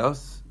Rebbe's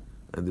house,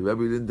 and the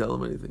Rebbe didn't tell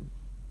him anything.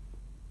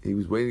 He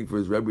was waiting for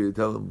his Rebbe to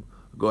tell him,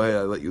 "Go ahead,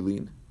 I let you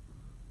lean."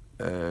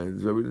 And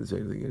his Rebbe didn't say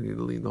anything, and he had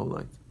to lean the whole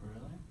night.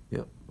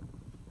 Really?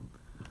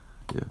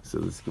 Yeah. So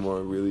this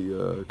Gemara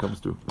really comes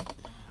through.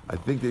 I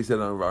think they said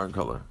on Aron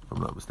Color, if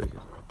I'm not mistaken.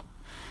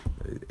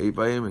 He ate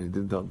by him, and he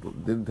didn't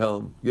tell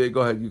him, "Yeah,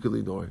 go ahead, you can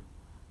lean, don't worry,"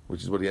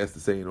 which is what he has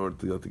to say in order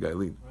to let the guy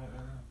lean.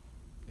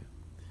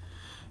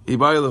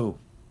 Ibayilahu.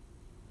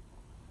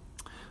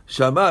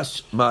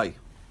 Shamash mai.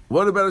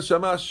 What about a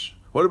shamash?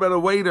 What about a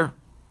waiter?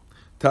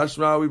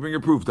 Tashma, we bring a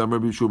proof. Tam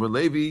Rabbi Shimon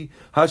Levi,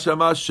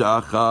 Hashamash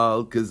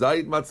shachal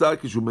kazayit matzah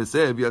kishu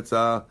mesev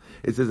yatza.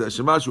 It says that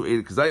shamash who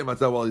ate kazayit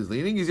matzah while he's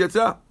leaning, he's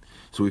yatza.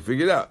 So we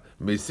figured out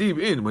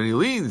mesiv in when he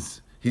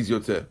leans, he's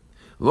yotze.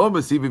 Lo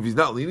mesiv if he's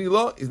not leaning,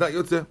 lo he's not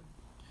yotze.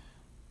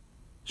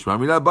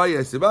 Shmamina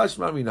baya seba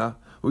shmamina.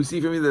 We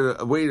see from me that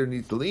a waiter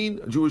needs to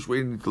lean, a Jewish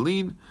waiter needs to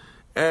lean,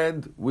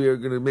 and we are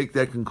going to make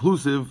that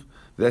conclusive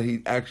that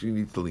he actually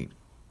needs to lean.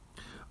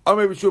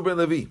 Amar Rabbi Shimon ben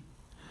Levi,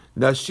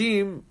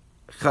 Nashim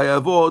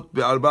chayavot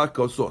be'arba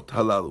kosot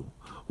halalu.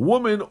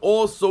 Women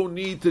also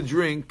need to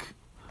drink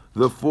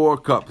the 4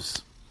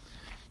 cups,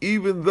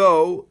 even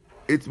though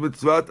it's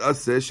mitzvat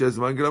aseh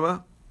shezman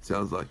grama.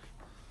 Sounds like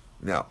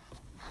Now,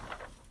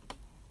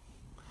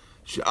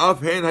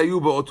 she'af hen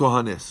hayu ba'oto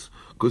hanes,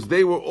 because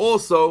they were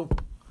also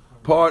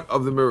part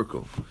of the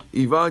miracle.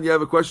 Ivan, you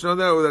have a question on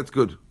that, or that's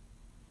good?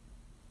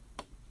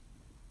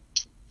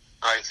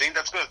 I think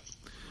that's good.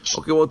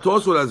 Okay, well,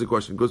 Tosfot has a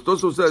question, because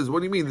Tosfot says, what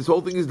do you mean? This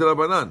whole thing is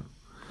Darabanan.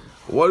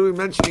 Why are we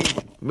mentioning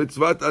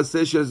mitzvat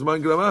aseh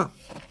shezman grama?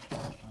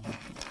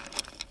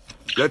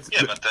 That's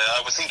Yeah, but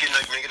I was thinking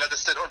like Megillat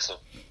Esther also.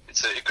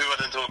 It's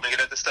equivalent to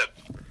Megillat Esther,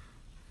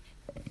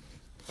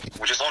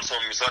 which is also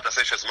mitzvat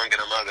aseh shezman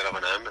grama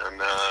derabanan,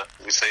 and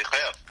we say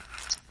chayav.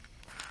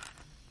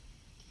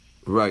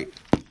 right.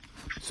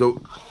 So,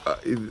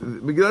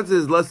 Megillat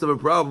is less of a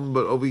problem,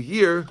 but over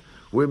here,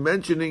 we're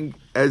mentioning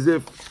as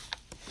if,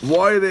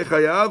 why are they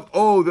chayav?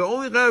 Oh, they're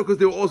only chayav because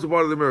they were also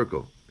part of the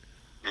miracle.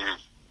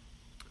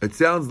 Mm-hmm. It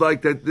sounds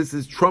like that this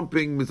is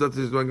trumping mitzvot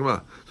shezman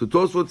grama. So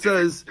Tosfot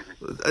says,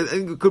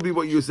 and it could be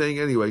what you're saying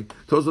anyway.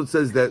 Tosfot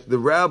says that the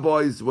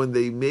rabbis, when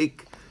they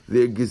make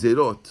their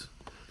gezerot,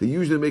 they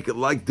usually make it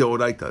like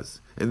deoraitas,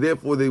 and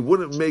therefore they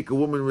wouldn't make a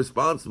woman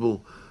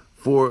responsible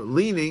for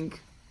leaning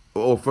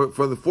or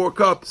for the 4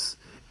 cups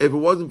if it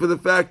wasn't for the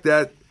fact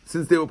that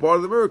since they were part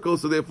of the miracle,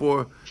 so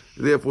therefore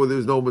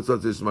there's no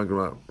mitzvot shezman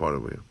grama part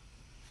of it.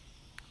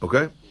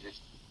 Okay,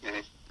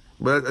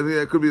 but I think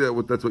that could be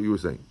that's what you were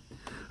saying.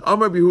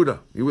 Amar Bihuda,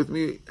 you with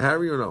me,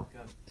 Harry, or no?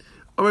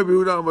 Amar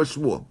Bihuda, Amar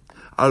Shmuel.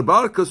 Al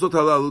bar kasot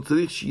halalu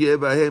tzarich sheyeh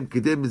bahem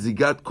kedei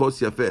mezigat kos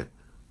yafeh.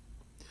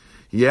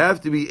 You have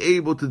to be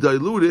able to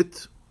dilute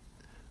it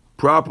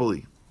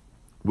properly,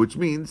 which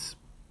means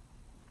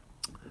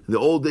in the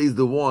old days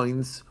the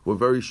wines were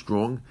very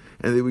strong,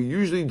 and they were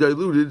usually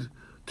diluted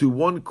to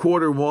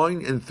 1/4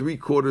 wine and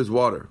 3/4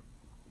 water.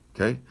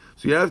 Okay,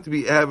 so you have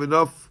to have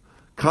enough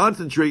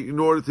concentrate in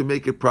order to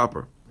make it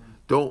proper.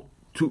 Don't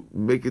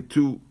make it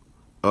too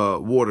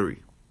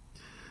watery.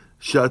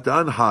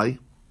 Shatan high.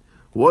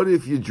 What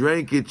if you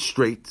drank it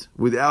straight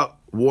without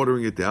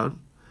watering it down?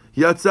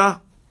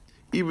 Yatsa,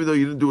 even though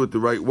you didn't do it the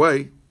right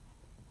way.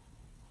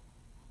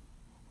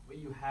 But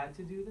you had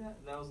to do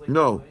that? That was like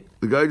No,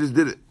 the guy just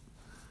did it.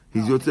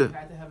 He's You Yotzeh.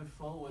 had to have it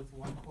full with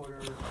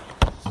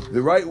 1/4.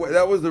 The right way.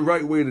 That was the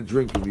right way to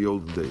drink in the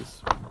olden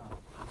days, Oh, it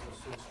was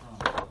so strong.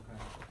 Okay.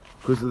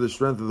 because of the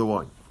strength of the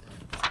wine.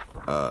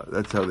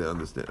 That's how they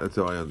understand. That's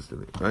how I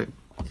understand it, right?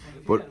 Like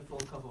if But- you had a full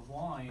cup of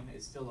wine,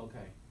 it's still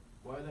okay.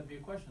 Why would that be a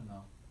question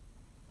though?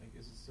 Like,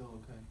 is it still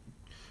okay?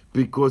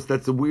 Because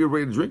that's a weird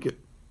way to drink it.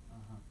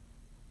 Uh-huh.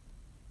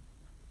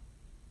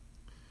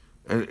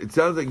 And it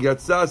sounds like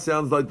Yatzah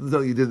sounds like doesn't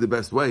sound like you did it the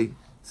best way.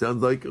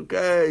 Sounds like,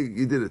 okay,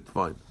 you did it,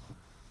 fine.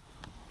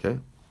 Okay?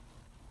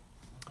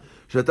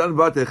 Shatan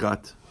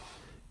vatechat.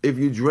 If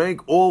you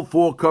drank all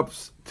 4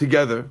 cups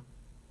together,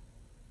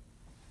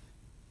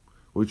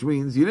 which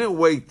means you didn't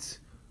wait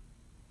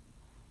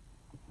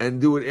and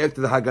do it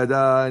after the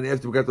Haggadah and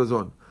after Birkat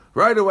Hamazon.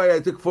 Right away, I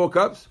took 4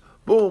 cups,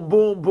 boom,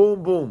 boom,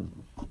 boom,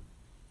 boom. Oh, man.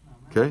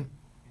 Okay? Can't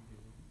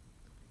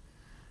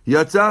do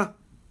Yatzah, that.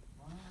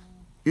 Wow.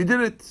 you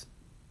did it.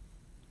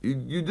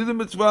 You did the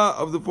mitzvah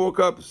of the 4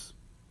 cups.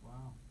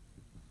 Wow.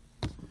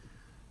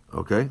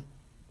 Okay?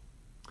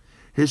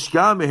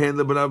 Hishka mehen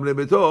lebanav bnei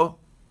beto.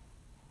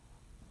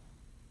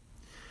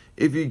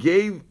 If you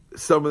gave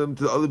some of them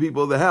to the other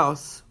people of the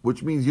house,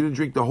 which means you didn't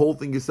drink the whole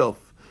thing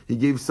yourself, he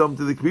gave some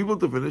to the people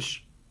to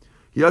finish,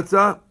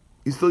 Yatza,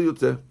 he's still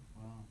Yotzeh.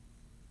 Wow.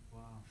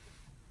 Wow.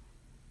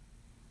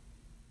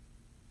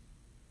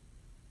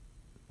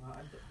 Wow.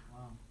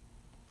 Wow.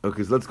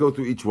 Okay, so let's go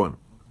through each one.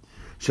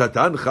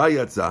 Shatan Chai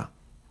Yatza.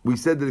 We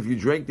said that if you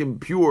drank them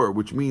pure,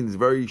 which means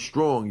very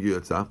strong,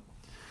 Yatza.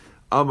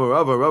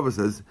 Amar Rava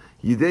says,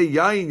 Yidei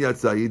Yain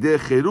Yatza, Yidei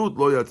Cherut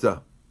Lo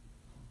Yatza.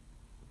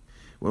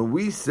 When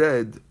we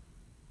said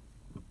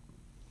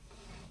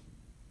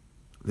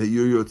that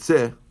you're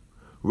Yotzeh,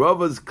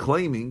 Rava's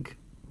claiming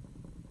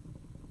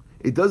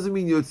it doesn't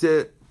mean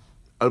Yotzeh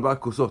Arba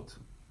Kosot.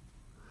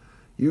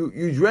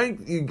 You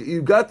drank,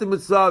 you got the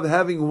mitzvah of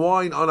having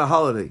wine on a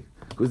holiday,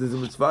 because there's a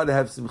mitzvah to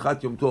have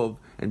Simchat Yom Tov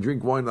and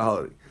drink wine on a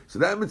holiday. So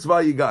that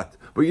mitzvah you got,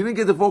 but you didn't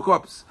get the 4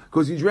 cups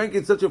because you drank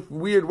it such a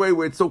weird way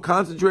where it's so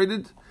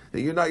concentrated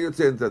that you're not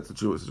Yotzeh in that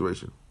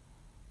situation.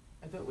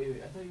 I thought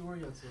you were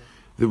Yotzeh.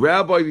 The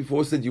rabbi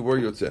before said you were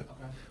Yotzeh. Okay.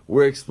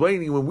 We're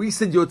explaining when we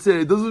said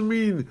Yotzeh, it doesn't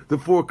mean the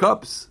 4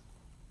 cups.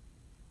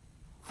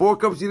 4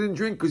 cups you didn't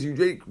drink because you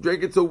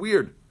drank it so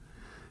weird.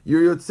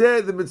 You're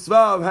Yotzeh the mitzvah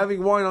of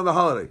having wine on the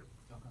holiday.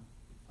 Okay.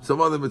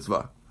 Some other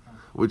mitzvah,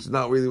 which is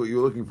not really what you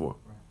were looking for.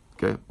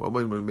 Okay, well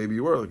maybe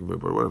you were looking for it,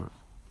 but whatever.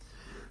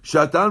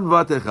 Shatan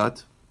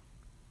vatechat.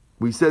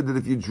 We said that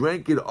if you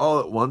drank it all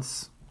at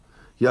once,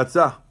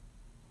 yatzah.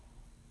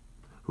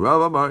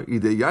 Rav Amar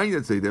idei yain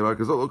yatzeh idei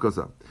markazot lo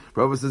kasa.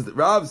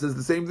 Rav says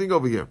the same thing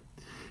over here.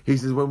 He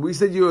says when we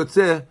said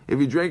yotzeh, if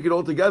you drank it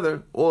all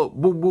together, all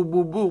boom boom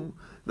boom boom,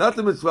 not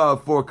the mitzvah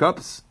of 4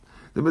 cups,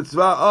 the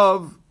mitzvah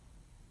of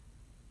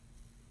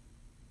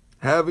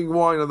having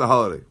wine on the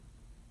holiday.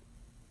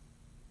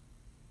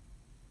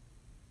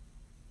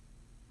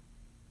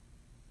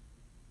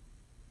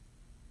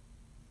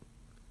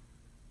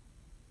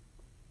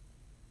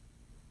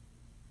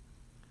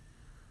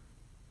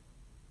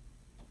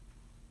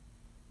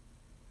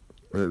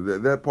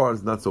 That part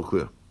is not so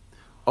clear.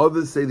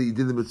 Others say that you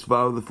did the mitzvah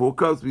of the 4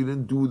 cups, but you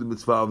didn't do the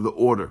mitzvah of the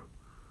order.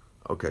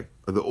 Okay,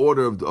 the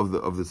order of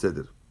the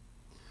seder.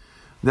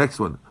 Next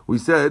one, we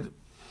said,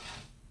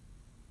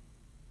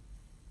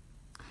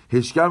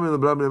 if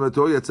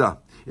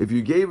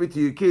you gave it to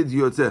your kids,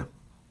 yotzeh.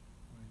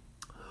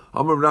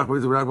 Amar Rav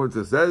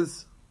Nachman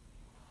says,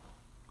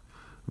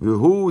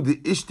 "V'hu the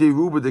ishte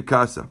ruba de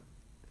kasa."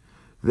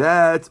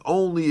 That's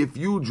only if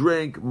you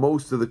drank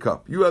most of the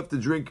cup. You have to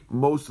drink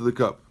most of the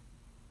cup.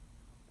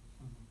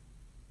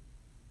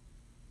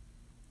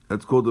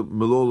 That's called the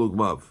melol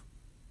ugmav.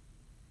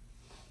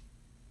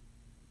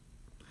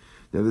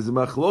 Now there's a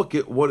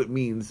machloket what it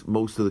means,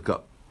 most of the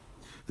cup.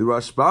 The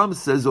Rashbam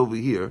says over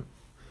here,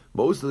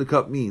 most of the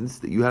cup means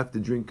that you have to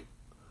drink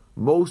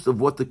most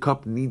of what the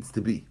cup needs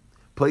to be.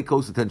 Pay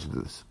close attention to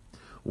this.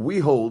 We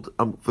hold,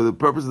 for the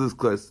purpose of this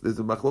class, there's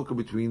a machloket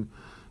between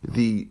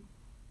the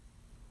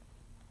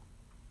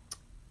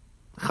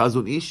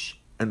Chazon Ish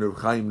and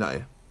Rav Chaim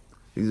Naeh.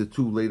 These are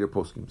 2 later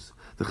poskim.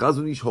 The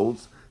Chazon Ish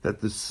holds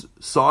that the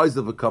size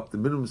of a cup, the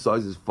minimum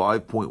size is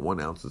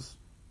 5.1 ounces.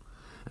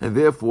 And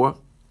therefore,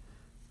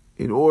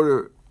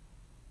 you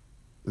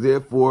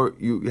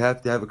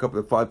have to have a cup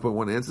of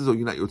 5.1 ounces or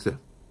you're not yotzeh.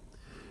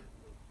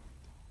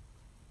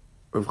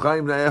 Rav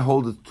Chaim Naeh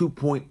holds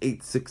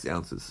 2.86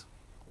 ounces.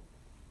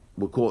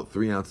 We'll call it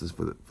 3 ounces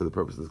for the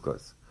purpose of this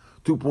class.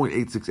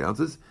 2.86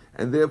 ounces.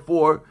 And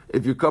therefore,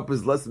 if your cup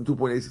is less than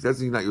 2.86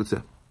 ounces, you're not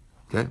yotzeh.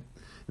 Okay?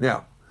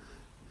 Now,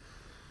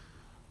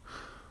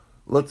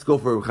 let's go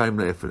for Rav Chaim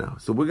Naeh for now.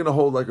 So we're going to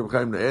hold like Rav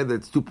Chaim Naeh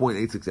that's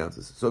 2.86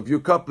 ounces. So if your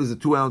cup is a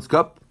 2-ounce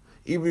cup,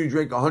 even if you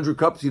drink 100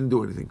 cups, you didn't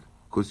do anything.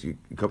 Because your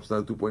cup's not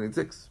a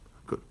 2.86.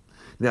 Good.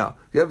 Now,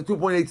 if you have a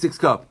 2.86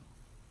 cup,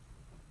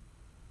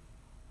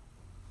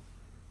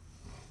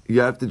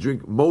 you have to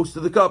drink most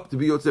of the cup to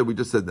be yotzeh. We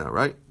just said that,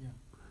 right? Yeah.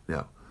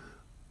 Now,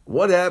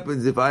 what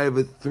happens if I have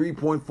a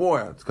 3.4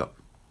 ounce cup?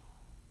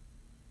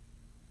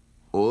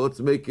 Or let's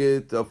make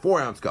it a 4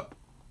 ounce cup.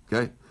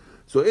 Okay?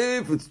 So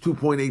if it's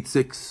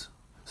 2.86,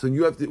 so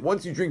you have to,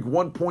 once you drink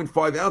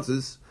 1.5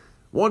 ounces,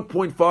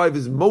 1.5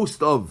 is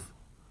most of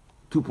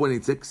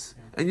 2.86,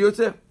 and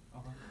yotzeh. Okay.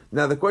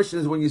 Now the question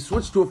is, when you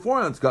switch to a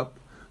 4 ounce cup,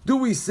 do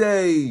we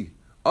say,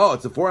 oh,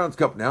 it's a 4 ounce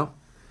cup now?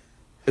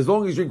 As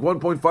long as you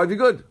drink 1.5, you're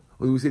good.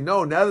 Or do we say,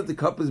 no, now that the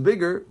cup is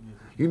bigger,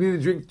 you need to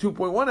drink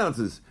 2.1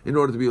 ounces in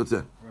order to be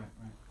yotzeh. Right.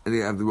 And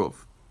you have the rov.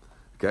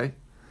 Okay?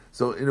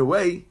 So in a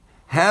way,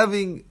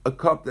 having a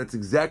cup that's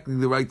exactly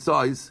the right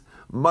size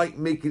might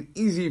make it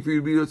easier for you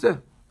to be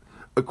yotzeh,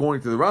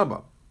 according to the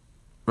Ramban.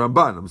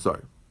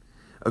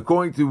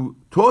 According to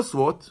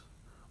Tosfot,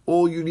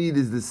 all you need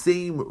is the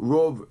same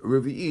rov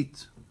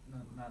revi'it,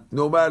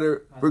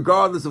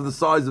 regardless of the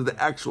size of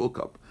the actual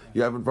cup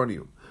you have in front of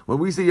you. When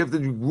we say you have to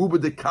drink ruba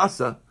de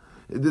kasa,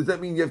 does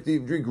that mean you have to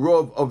drink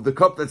rov of the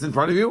cup that's in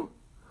front of you,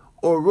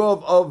 or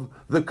rov of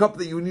the cup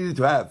that you needed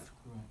to have?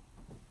 Right.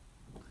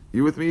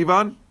 You with me,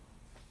 Ivan?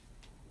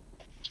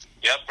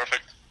 Yeah,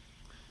 perfect.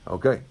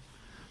 Okay.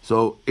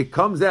 So it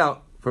comes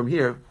out from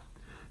here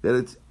that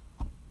it's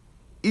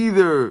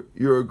either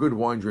you're a good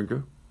wine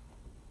drinker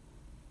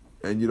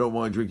and you don't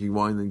mind drinking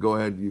wine, then go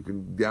ahead, you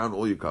can down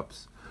all your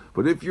cups.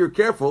 But if you're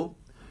careful,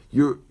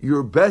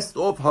 you're best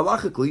off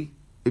halachically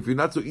if you're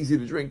not so easy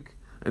to drink,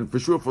 and for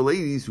sure for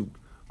ladies who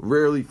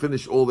rarely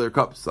finish all their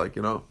cups,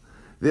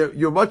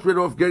 you're much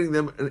better off getting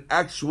them an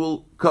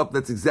actual cup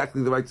that's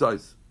exactly the right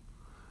size.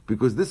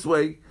 Because this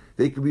way,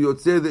 they can be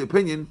yotzeh the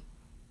opinion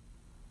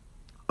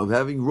of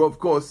having rov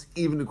kos,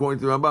 even according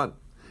to the Ramban.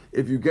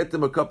 If you get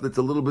them a cup that's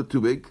a little bit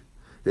too big,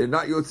 they're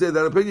not yotzeh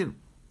that opinion.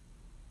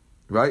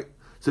 Right?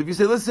 So if you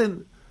say,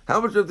 listen, how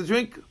much do you have to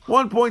drink?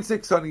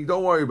 1.6, honey,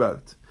 don't worry about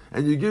it.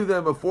 And you give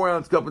them a 4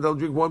 ounce cup and they'll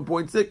drink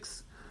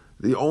 1.6.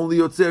 The only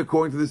yotzeh,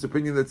 according to this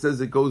opinion, that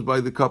says it goes by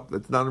the cup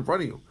that's not in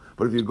front of you.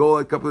 But if you go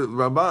like cup of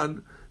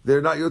Ramban,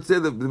 they're not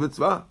yotzeh the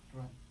mitzvah.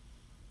 Right.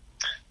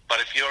 But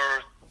if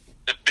you're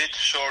a bit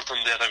short on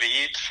the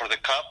revi'it for the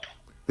cup,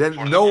 then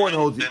for no the one wine,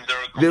 holds you. then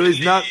they're There is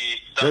not.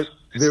 done.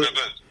 It's there- not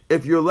good.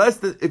 if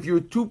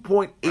you're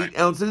 2.8 Right.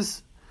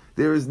 ounces,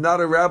 there is not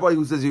a rabbi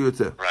who says you're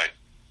yotzeh. Right.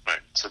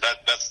 So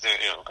that's the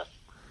okay.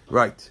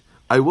 Right.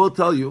 I will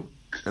tell you,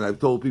 and I've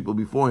told people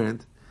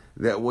beforehand,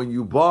 that when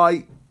you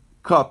buy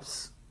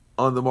cups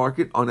on the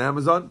market, on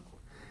Amazon,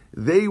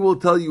 they will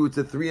tell you it's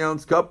a 3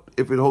 ounce cup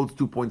if it holds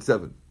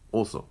 2.7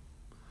 also.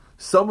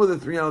 Some of the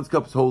 3 ounce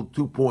cups hold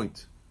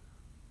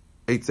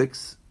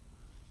 2.86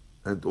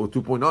 or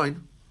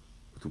 2.9,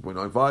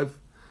 2.95,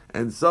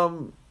 and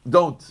some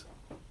don't.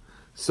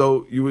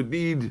 So you would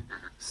need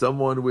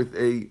someone with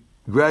a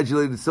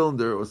granulated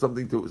cylinder or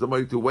somebody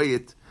to weigh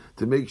it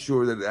to make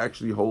sure that it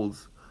actually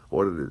holds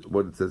what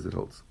it says it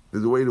holds.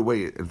 There's a way to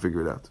weigh it and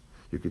figure it out.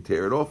 You could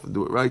tear it off and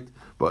do it right,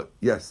 but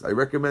yes, I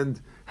recommend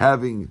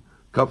having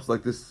cups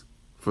like this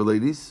for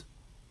ladies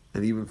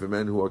and even for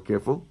men who are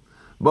careful.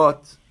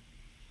 But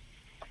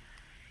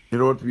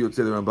in order to be Yotzei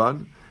the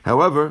Ramban,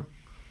 however,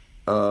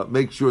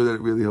 make sure that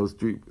it really holds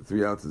 3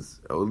 ounces,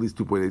 or at least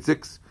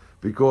 2.86,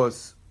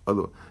 because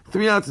Although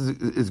 3 ounces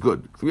is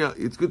good.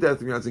 It's good to have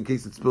 3 ounces in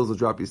case it spills a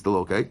drop. You're still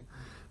okay,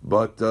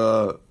 but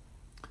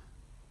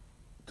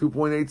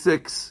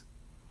 2.86,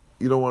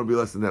 you don't want to be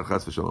less than that.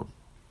 Chas v'shalom.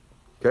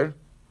 Okay.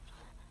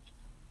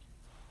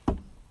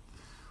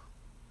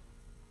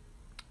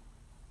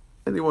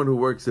 Anyone who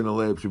works in a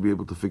lab should be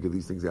able to figure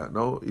these things out.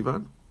 No,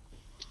 Ivan?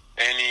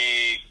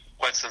 Any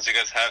questions you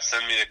guys have,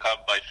 send me the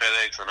cup by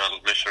FedEx and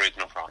I'll measure it,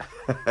 no problem.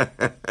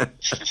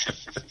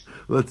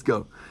 Let's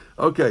go.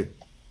 Okay.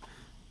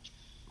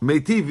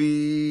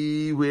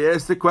 Meitivi, we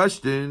asked the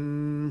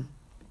question.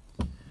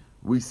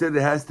 We said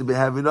it has to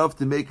have enough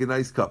to make a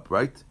nice cup,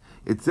 right?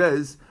 It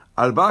says,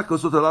 it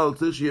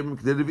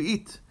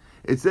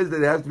says that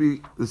they have to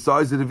be the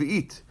size of the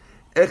ve'it.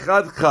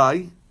 Echad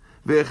chai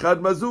ve'echad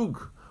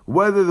mazug.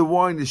 Whether the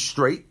wine is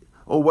straight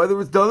or whether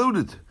it's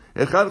diluted.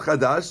 Echad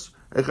chadash,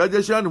 echad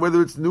yashan,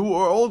 whether it's new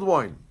or old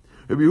wine.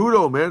 Rabbi Yehuda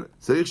Omer,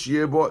 tzarich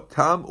sheyeh bo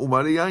tam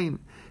umari yain.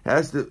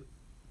 Has to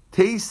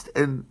taste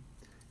and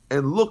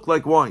look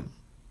like wine.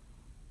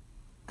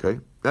 Okay,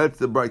 that's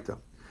the Braita.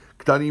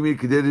 Ktani mir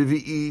kedei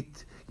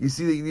revi'it. You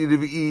see that you need a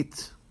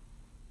revi'it.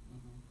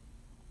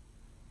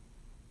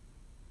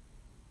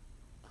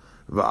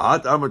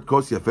 Va'at amad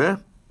kos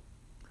yafeh.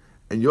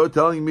 And you're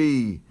telling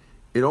me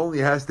it only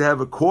has to have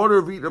a quarter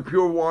of eat of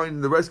pure wine,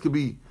 and the rest could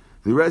be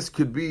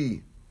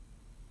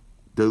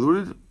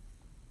diluted.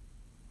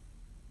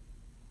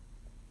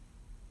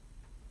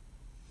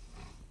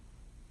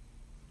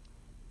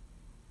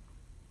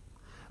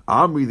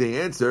 Amri,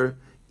 they answer,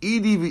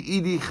 Idi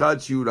v'idi chad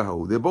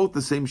shiurahu. They're both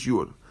the same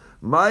shiur.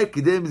 My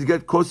kedem is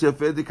get kos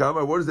yafeh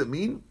dekamar. What does that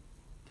mean?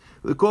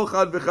 The kol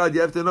chad v'chad, you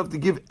have to enough to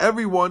give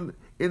everyone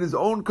in his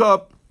own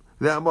cup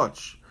that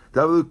much.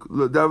 That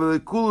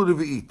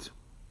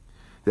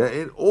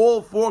in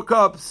all 4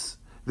 cups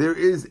there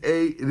is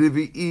a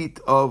revi'it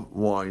of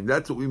wine.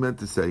 That's what we meant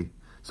to say.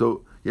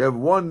 So you have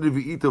 1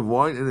 revi'it of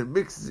wine, and it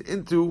mixes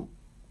into.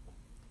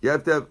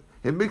 It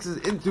mixes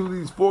into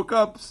these 4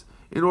 cups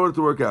in order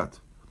to work out.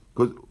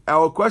 Because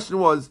our question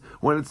was,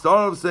 when it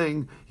started off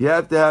saying you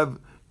have to have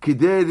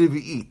kedei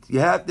revi'it, you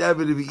have to have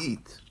a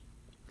revi'it.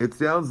 It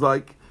sounds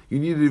like you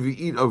need a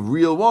revi'it of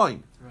real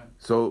wine. Right.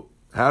 So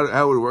how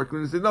would it work?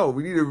 And they said, no,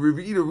 we need a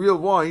revi'it of real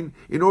wine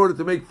in order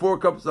to make 4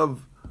 cups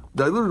of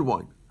diluted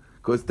wine,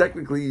 because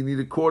technically you need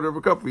a quarter of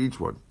a cup for each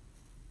one.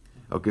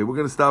 Okay, we're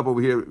going to stop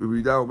over here.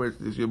 Baruch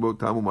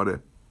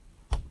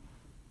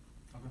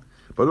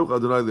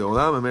Adonai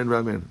Le'olam, amen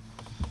v'amen.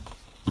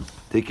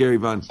 Take care,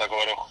 Ivan.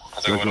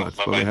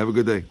 Have a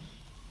good day.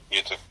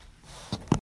 You too.